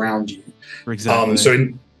characters around you. Exactly.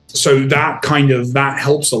 So that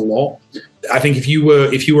helps a lot. I think if you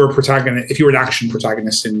were a protagonist, if you were an action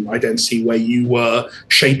protagonist in Identity where you were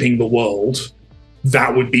shaping the world,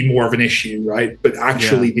 that would be more of an issue, right? But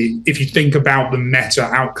actually, if you think about the meta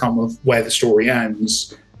outcome of where the story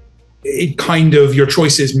ends, it kind of, your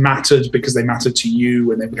choices mattered because they mattered to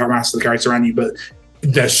you and they mattered to the character around you, but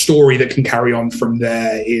the story that can carry on from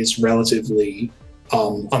there is relatively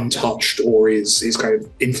untouched, or is kind of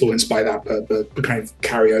influenced by that, but kind of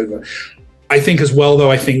carry over. I think as well, though,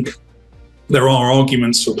 I think there are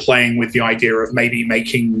arguments for playing with the idea of maybe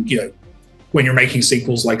making, when you're making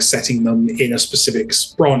sequels, like setting them in a specific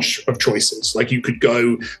branch of choices. Like you could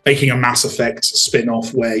go making a Mass Effect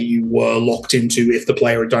spin-off where you were locked into if the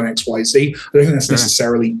player had done X, Y, Z. I don't think that's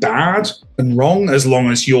necessarily bad and wrong, as long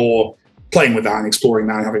as you're playing with that and exploring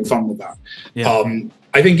that and having fun with that.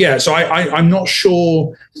 I think, so I'm not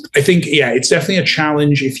sure. I think, it's definitely a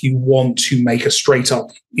challenge if you want to make a straight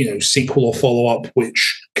up, sequel or follow up,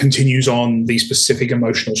 which continues on the specific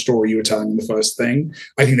emotional story you were telling in the first thing.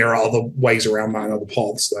 I think there are other ways around that and other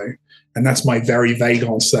paths, though. And that's my very vague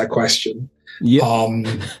answer to that question. Yeah.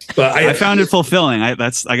 But I found it fulfilling. I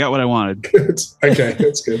got what I wanted. Good. Okay,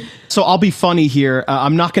 that's good. So I'll be funny here.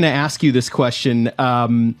 I'm not going to ask you this question.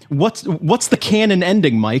 What's the canon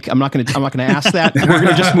ending, Mike? I'm not going to ask that. We're going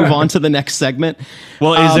to just move on to the next segment.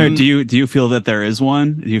 Well, is there? Do you feel that there is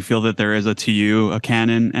one? Do you feel that there is a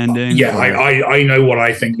canon ending? Yeah, I know what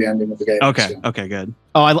I think the ending of the game is. Okay, good.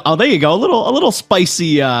 Oh, there you go. A little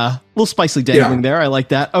spicy, dangling there. I like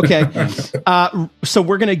that. Okay. So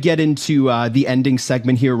we're gonna get into the ending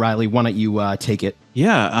segment here. Riley, why don't you take it?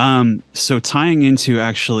 Yeah. So tying into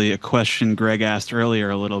actually a question Greg asked earlier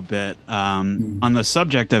a little bit on the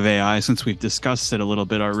subject of AI, since we've discussed it a little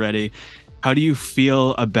bit already. How do you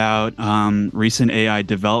feel about recent AI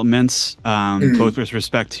developments, both with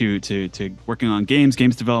respect to working on games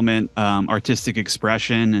development, artistic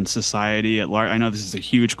expression, and society at large? I know this is a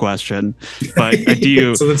huge question, but do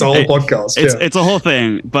you? So that's a whole podcast. It's a whole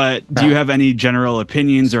thing. But do you have any general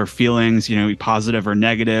opinions or feelings, positive or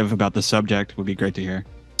negative about the subject? Would be great to hear.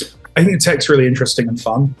 I think the tech's really interesting and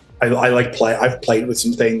fun. I've played with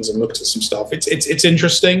some things and looked at some stuff. It's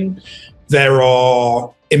interesting. There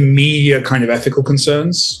are immediate kind of ethical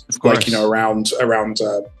concerns, like around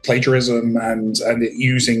plagiarism and it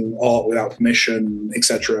using art without permission,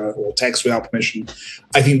 etc., or text without permission.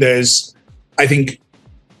 I think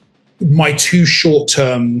my two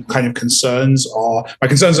short-term kind of concerns are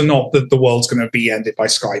not that the world's going to be ended by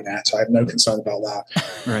Skynet. I have no concern about that.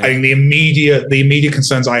 Right. I think the immediate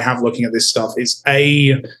concerns I have looking at this stuff is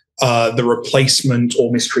the replacement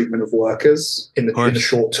or mistreatment of workers in the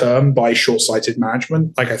short term by short-sighted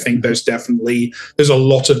management. Like I think there's a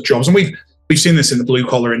lot of jobs, and we've seen this in the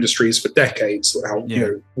blue-collar industries for decades. How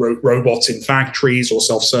robots in factories or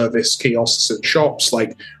self-service kiosks at shops.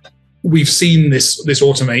 Like we've seen this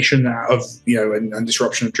automation of and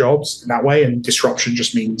disruption of jobs in that way. And disruption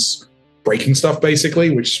just means breaking stuff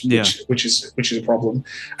basically, which is a problem.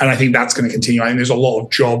 And I think that's going to continue. I think there's a lot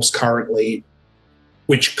of jobs currently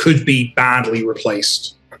which could be badly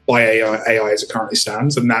replaced by AI as it currently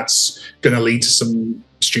stands, and that's going to lead to some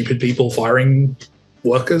stupid people firing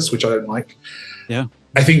workers, which I don't like. Yeah,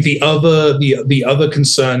 I think the other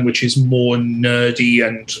concern, which is more nerdy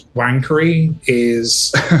and wankery,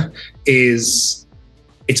 is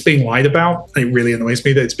it's being lied about. It really annoys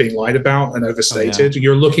me that it's being lied about and overstated.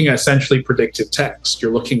 You're looking at essentially predictive text.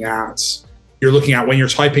 You're looking at when you're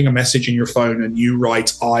typing a message in your phone and you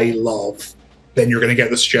write "I love," then you're going to get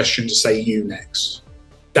the suggestion to say "you" next.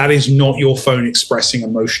 That is not your phone expressing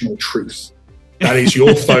emotional truth. That is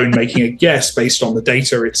your phone making a guess based on the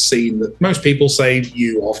data it's seen that most people say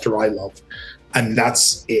 "you" after "I love," and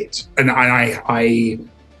that's it. And I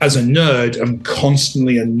as a nerd, am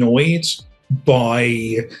constantly annoyed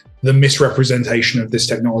by the misrepresentation of this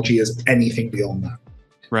technology as anything beyond that.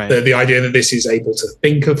 Right. The idea that this is able to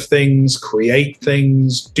think of things, create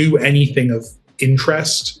things, do anything of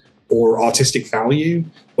interest or artistic value,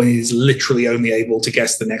 when it is literally only able to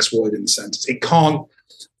guess the next word in the sentence. It can't.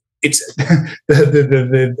 It's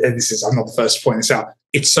this is. I'm not the first to point this out.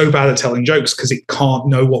 It's so bad at telling jokes because it can't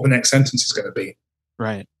know what the next sentence is going to be.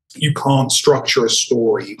 Right. You can't structure a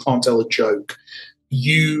story. You can't tell a joke.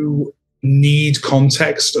 You need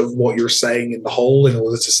context of what you're saying in the whole in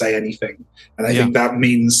order to say anything. And I think that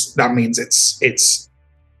means it's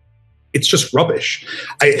just rubbish.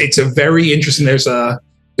 It's a very interesting. There's a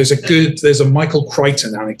Michael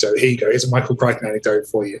Crichton anecdote. Here you go. Here's a Michael Crichton anecdote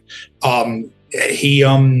for you.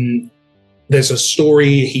 There's a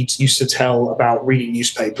story he used to tell about reading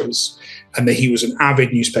newspapers, and that he was an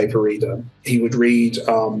avid newspaper reader. He would read,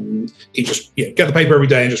 he'd just get the paper every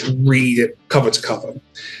day and just read it cover to cover.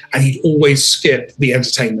 And he'd always skip the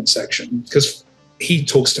entertainment section because he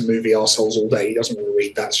talks to movie assholes all day. He doesn't want to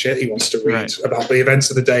read that shit. He wants to read about the events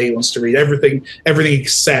of the day. He wants to read everything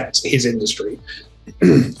except his industry.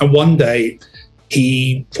 And one day,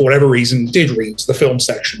 he, for whatever reason, did read the film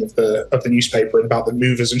section of the newspaper and about the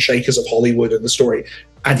movers and shakers of Hollywood and the story.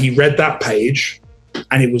 And he read that page,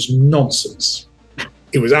 and it was nonsense.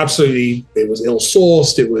 It was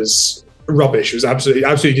ill-sourced. It was rubbish. It was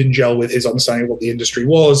absolutely didn't gel with his understanding of what the industry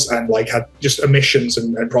was, and like had just omissions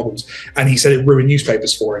and problems. And he said it ruined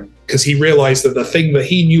newspapers for him because he realized that the thing that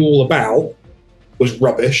he knew all about was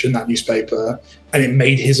rubbish in that newspaper, and it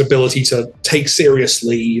made his ability to take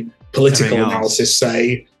seriously political analysis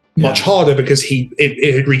much harder because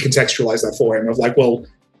it had recontextualized that for him of like, well,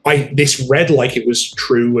 this read like it was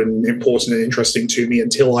true and important and interesting to me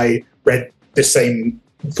until I read the same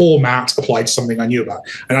format applied to something I knew about.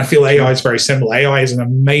 And I feel AI is very similar. AI is an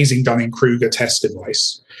amazing Dunning-Kruger test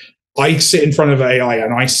device. I sit in front of AI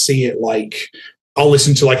and I see it like, I'll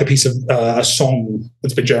listen to like a piece of a song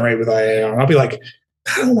that's been generated with AI, and I'll be like,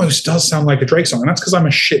 that almost does sound like a Drake song. And that's because I'm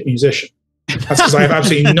a shit musician. That's because I have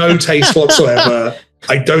absolutely no taste whatsoever.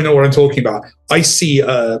 I don't know what I'm talking about. I see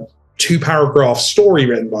a 2-paragraph story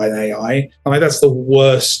written by an AI, and that's the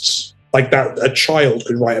worst. Like that, a child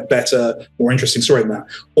could write a better, more interesting story than that.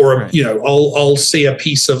 Or I'll see a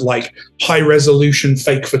piece of like high resolution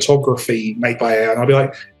fake photography made by AI, and I'll be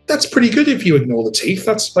like, that's pretty good if you ignore the teeth.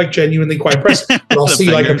 That's like genuinely quite impressive. But I'll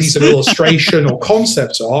see like a piece of illustration or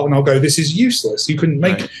concept art, and I'll go, this is useless. You can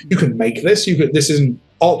make this. This isn't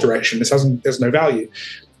art direction. There's no value.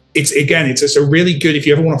 It's a really good, if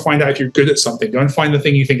you ever want to find out if you're good at something, go and find the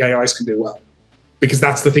thing you think AIs can do well. Because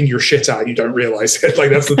that's the thing you're shit at and you don't realize it. Like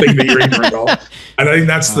that's the thing that you're ignorant of. And I think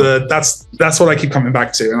that's what I keep coming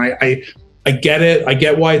back to. And I get it. I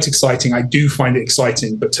get why it's exciting. I do find it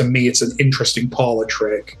exciting, but to me it's an interesting parlor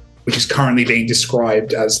trick, which is currently being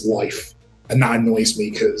described as life. And that annoys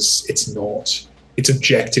me because it's not. It's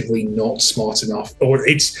objectively not smart enough. Or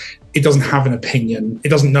it doesn't have an opinion. It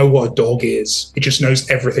doesn't know what a dog is. It just knows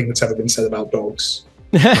everything that's ever been said about dogs.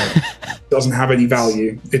 It doesn't have any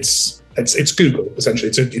value. It's Google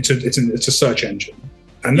essentially. It's a search engine,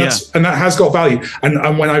 and that has got value.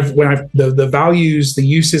 And when I've the values, the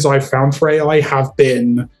uses I've found for AI have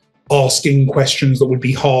been asking questions that would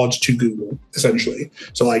be hard to Google essentially.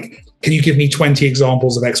 So like, can you give me 20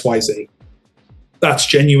 examples of XYZ? That's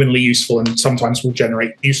genuinely useful and sometimes will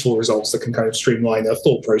generate useful results that can kind of streamline a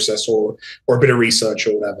thought process or a bit of research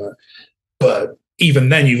or whatever. But even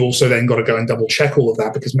then, you've also then got to go and double check all of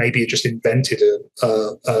that because maybe it just invented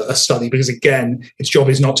a study. Because again, its job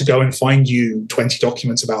is not to go and find you 20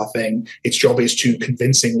 documents about a thing. Its job is to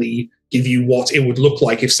convincingly give you what it would look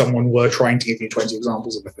like if someone were trying to give you 20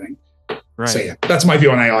 examples of a thing. Right. So yeah, that's my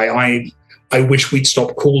view on AI. I wish we'd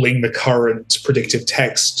stop calling the current predictive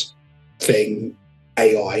text thing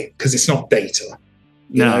AI because it's not data.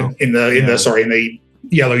 You know, in the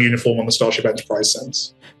yellow uniform on the Starship Enterprise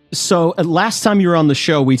sense. So last time you were on the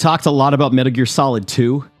show, we talked a lot about Metal Gear Solid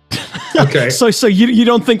 2. Okay. so you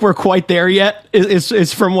don't think we're quite there yet?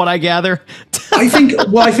 Is from what I gather. I think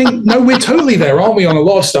no, we're totally there, aren't we? On a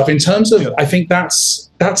lot of stuff in terms of, I think that's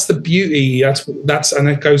the beauty. That's and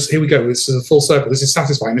it goes. Here we go. This is a full circle. This is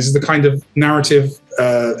satisfying. This is the kind of narrative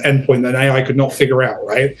endpoint that AI could not figure out.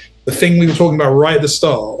 Right. The thing we were talking about right at the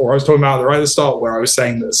start, or I was talking about right at the start, where I was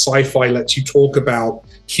saying that sci-fi lets you talk about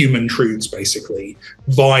human truths basically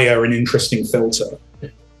via an interesting filter.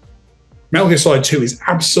 Metal Gear Solid 2 is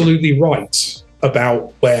absolutely right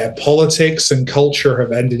about where politics and culture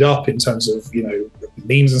have ended up in terms of,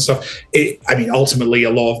 memes and stuff. Ultimately,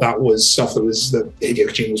 a lot of that was stuff that Hideo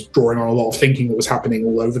Kojima was drawing on a lot of thinking that was happening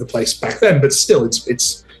all over the place back then. But still,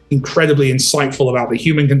 it's incredibly insightful about the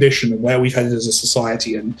human condition and where we've headed as a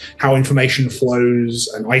society and how information flows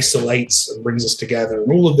and isolates and brings us together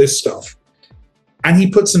and all of this stuff. And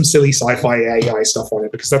he put some silly sci-fi AI stuff on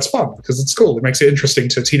it because that's fun, because it's cool. It makes it interesting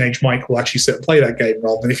to teenage Mike will actually sit and play that game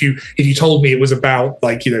rather than if you told me it was about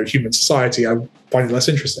human society, I would find it less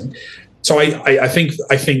interesting. So I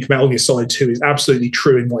think Metal Gear Solid 2 is absolutely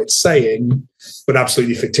true in what it's saying, but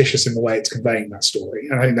absolutely fictitious in the way it's conveying that story.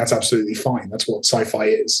 And I think that's absolutely fine. That's what sci-fi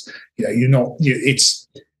is.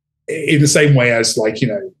 in the same way as like,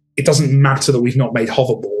 it doesn't matter that we've not made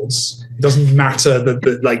hoverboards. It doesn't matter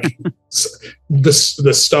that like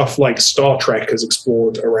the stuff like Star Trek has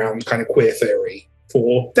explored around kind of queer theory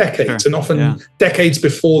for decades, and often decades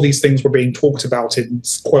before these things were being talked about in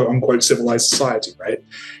quote unquote civilized society, right?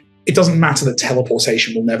 It doesn't matter that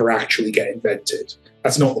teleportation will never actually get invented.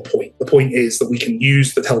 That's not the point. The point is that we can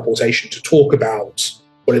use the teleportation to talk about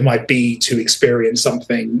what it might be to experience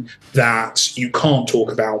something that you can't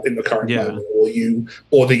talk about in the current moment,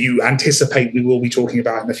 or that you anticipate we will be talking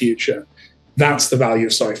about in the future. That's the value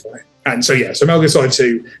of sci-fi. And so so Metal Gear Solid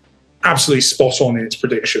 2, absolutely spot on in its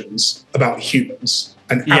predictions about humans,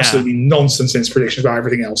 and absolutely nonsense in its predictions about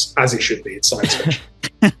everything else, as it should be. It's science fiction.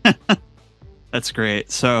 That's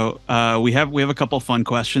great. So we have a couple fun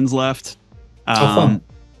questions left. Fun.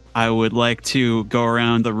 I would like to go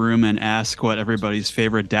around the room and ask what everybody's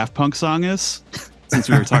favorite Daft Punk song is, since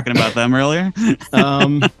we were talking about them earlier.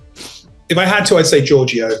 If I had to, I'd say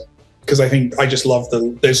Giorgio, because I think I just love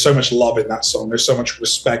there's so much love in that song. There's so much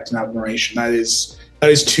respect and admiration. That is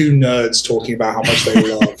two nerds talking about how much they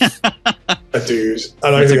love a dude.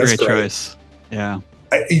 And I think that's a great choice. Yeah.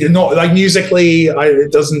 Not like musically,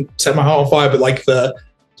 it doesn't set my heart on fire, but like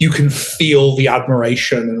you can feel the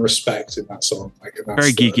admiration and respect in that song. Like,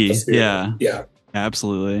 very geeky. Yeah,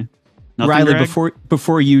 absolutely. Nothing, Riley, Greg?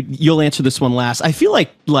 before you'll answer this one last. I feel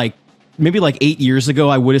like maybe like 8 years ago,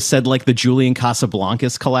 I would have said like the Julian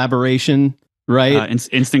Casablancas collaboration, right?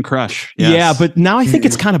 Instant crush. Yes. Yeah, but now I think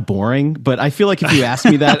it's kind of boring. But I feel like if you asked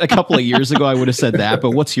me that a couple of years ago, I would have said that.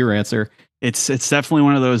 But what's your answer? It's definitely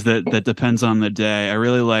one of those that depends on the day. I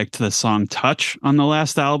really liked the song "Touch" on the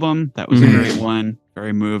last album. That was a great one,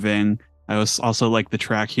 very moving. I also like the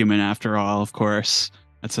track "Human After All," of course.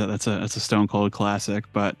 That's a Stone Cold classic.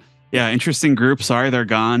 But yeah, interesting group. Sorry they're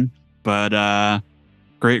gone, but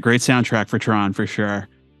great soundtrack for Tron for sure.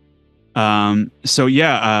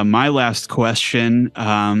 My last question,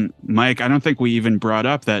 Mike, I don't think we even brought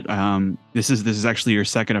up that this is actually your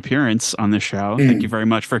second appearance on the show. Thank you very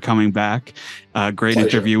much for coming back. Great Pleasure.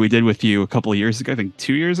 Interview we did with you a couple of years ago, I think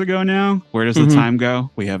 2 years ago now. Where does the time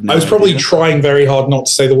go? We have no I was idea. probably trying very hard not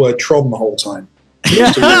to say the word Tron the whole time.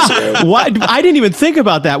 What? I didn't even think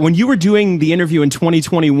about that. When you were doing the interview in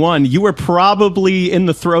 2021, you were probably in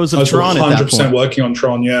the throes of Tron. I was 100% working on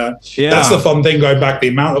Tron. Yeah, that's the fun thing going back. The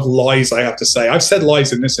amount of lies I have to say. I've said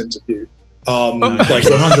lies in this interview. Like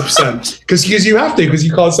 100%, because you have to, because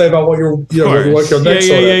you can't say about what you're working on next.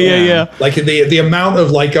 Yeah. Like the amount of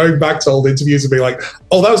like going back to old interviews and being like,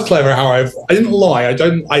 oh, that was clever. How I didn't lie.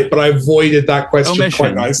 but I avoided that question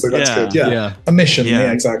quite nicely. That's good. Yeah. Omission.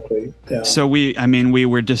 Yeah, exactly. Yeah. So we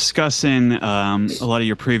were discussing a lot of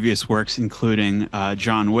your previous works, including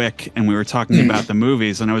John Wick, and we were talking about the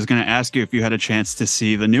movies. And I was going to ask you if you had a chance to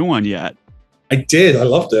see the new one yet. I did. I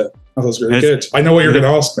loved it. That was really good. I know what you're going to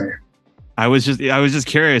ask me. I was just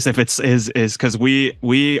curious if it's because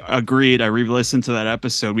we agreed. I re-listened to that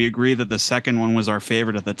episode. We agreed that the second one was our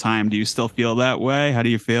favorite at the time. Do you still feel that way? How do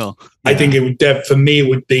you feel? I think it would for me it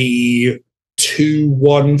would be 2,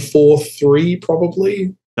 1, 4, 3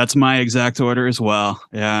 probably. That's my exact order as well.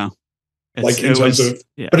 Yeah, but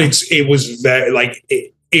it was very like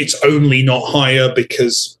it's only not higher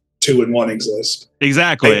because 2 and 1 exist.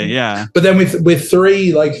 Exactly. Yeah. But then with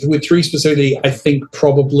 3, like with 3 specifically, I think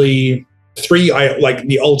probably 3, I like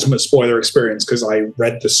the ultimate spoiler experience because I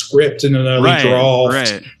read the script in an early draft.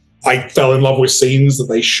 Right. I fell in love with scenes that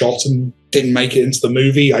they shot and didn't make it into the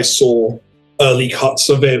movie. I saw early cuts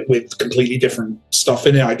of it with completely different stuff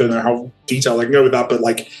in it. I don't know how detailed I can go with that, but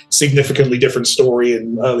like significantly different story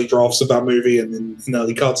in early drafts of that movie and in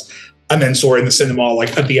early cuts. And then saw it in the cinema,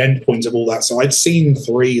 like at the end point of all that. So I'd seen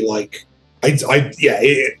 3, like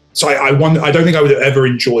So I don't think I would have ever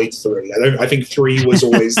enjoyed 3. I think 3 was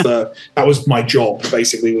always that was my job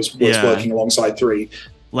basically was working alongside 3.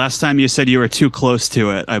 Last time you said you were too close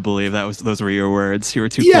to it, I believe those were your words. You were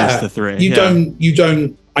too close to 3.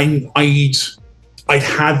 I'd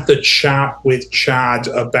had the chat with Chad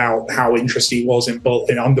about how interested he was in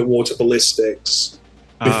underwater ballistics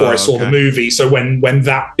before I saw the movie. So when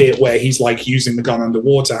that bit where he's like using the gun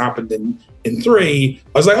underwater happened in 3,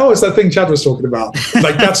 I was like, oh, it's that thing Chad was talking about.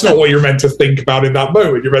 Like, that's not what you're meant to think about in that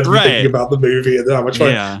moment. You're meant to be thinking about the movie and how much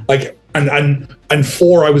fun. Yeah. Like, and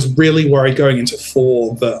 4, I was really worried going into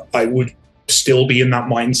 4 that I would still be in that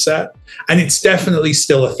mindset. And it's definitely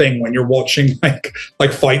still a thing when you're watching like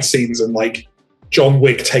fight scenes and like John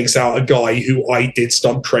Wick takes out a guy who I did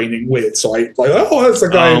stunt training with. So I like, oh, that's the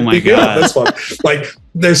guy. Oh my God. That's fun. Like,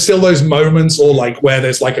 there's still those moments or like where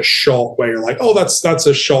there's like a shot where you're like, oh, that's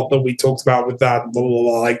a shot that we talked about with that, blah, blah,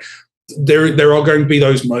 blah. Like, there are going to be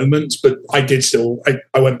those moments, but I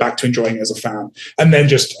went back to enjoying it as a fan. And then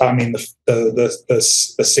just, I mean, the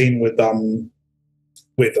scene with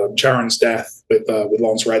Charon's death with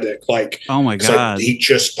Lance Reddick, like, oh my god, he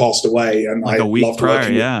just passed away, and like I a week loved prior,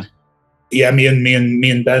 working yeah. Me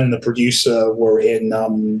and Ben, the producer, were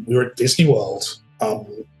we were at Disney World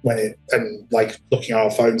and like looking at our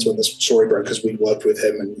phones when this story broke, because we worked with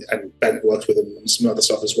him and Ben worked with him and some other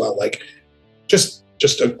stuff as well. Like, just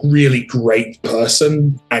a really great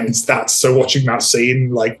person, and so watching that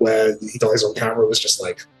scene, like where he dies on camera, was just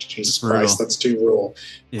like, Jesus Christ, that's too raw.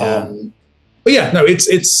 Yeah. But yeah, no,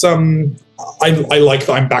 it's I like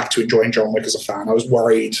that I'm back to enjoying John Wick as a fan. I was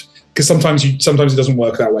worried because sometimes it doesn't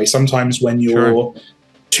work that way. Sometimes when you're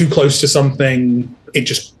too close to something,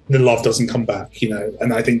 the love doesn't come back,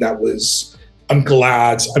 And I think I'm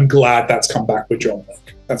glad that's come back with John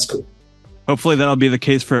Wick. That's cool. Hopefully that'll be the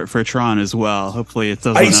case for Tron as well. Hopefully it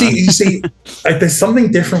doesn't. You see, there's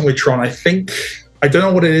something different with Tron. I don't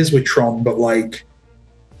know what it is with Tron, but like,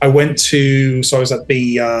 I was at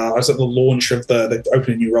the launch of the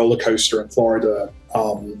opening new roller coaster in Florida,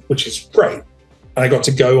 which is great. And I got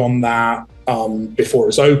to go on that before it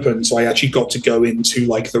was open. So I actually got to go into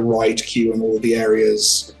like the ride queue, and all of the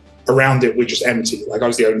areas around it were just empty. Like, I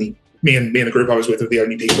was the only, me and the group I was with were the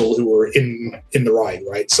only people who were in the ride,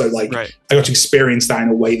 right? So like, I got to experience that in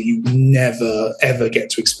a way that you never ever get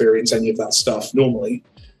to experience any of that stuff normally.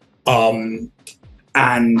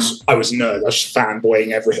 And I was a nerd. I was just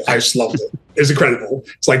fanboying everything. I just loved it. It was incredible.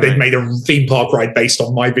 It's like they've made a theme park ride based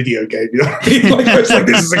on my video game. You know what I mean? Like, I was like,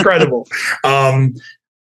 this is incredible.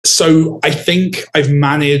 So I think I've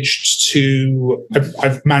managed to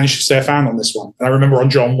stay a fan on this one. And I remember on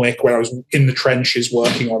John Wick, when I was in the trenches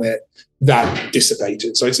working on it, that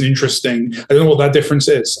dissipated. So it's an interesting, I don't know what that difference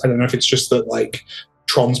is. I don't know if it's just that like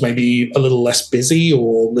Tron's maybe a little less busy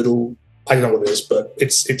or I don't know what it is, but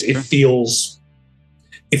it feels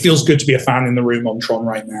good to be a fan in the room on Tron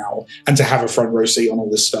right now, and to have a front row seat on all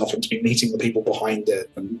this stuff, and to be meeting the people behind it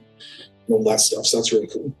and all that stuff. So that's really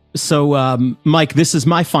cool. So, Mike, this is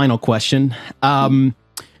my final question.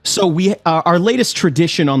 So our latest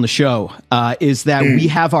tradition on the show is that we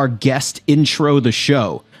have our guest intro the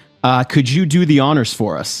show. Could you do the honors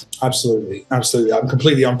for us? Absolutely. I'm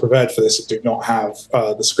completely unprepared for this. I do not have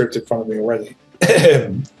the script in front of me already.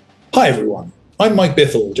 Hi, everyone. I'm Mike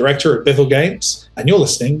Bithell, director at Bithell Games, and you're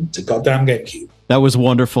listening to Goddamn Gamecube. That was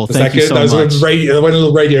wonderful. Thank you so much. Went a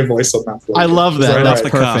little radio voice on that. I love that. That's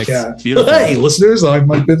perfect. Yeah. Hey, listeners, I'm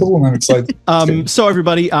Mike Bithell, and I'm excited. So,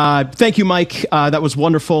 everybody, thank you, Mike. That was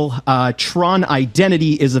wonderful. Tron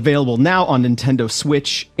Identity is available now on Nintendo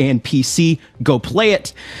Switch and PC. Go play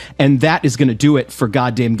it. And that is going to do it for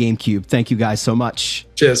Goddamn GameCube. Thank you guys so much.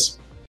 Cheers.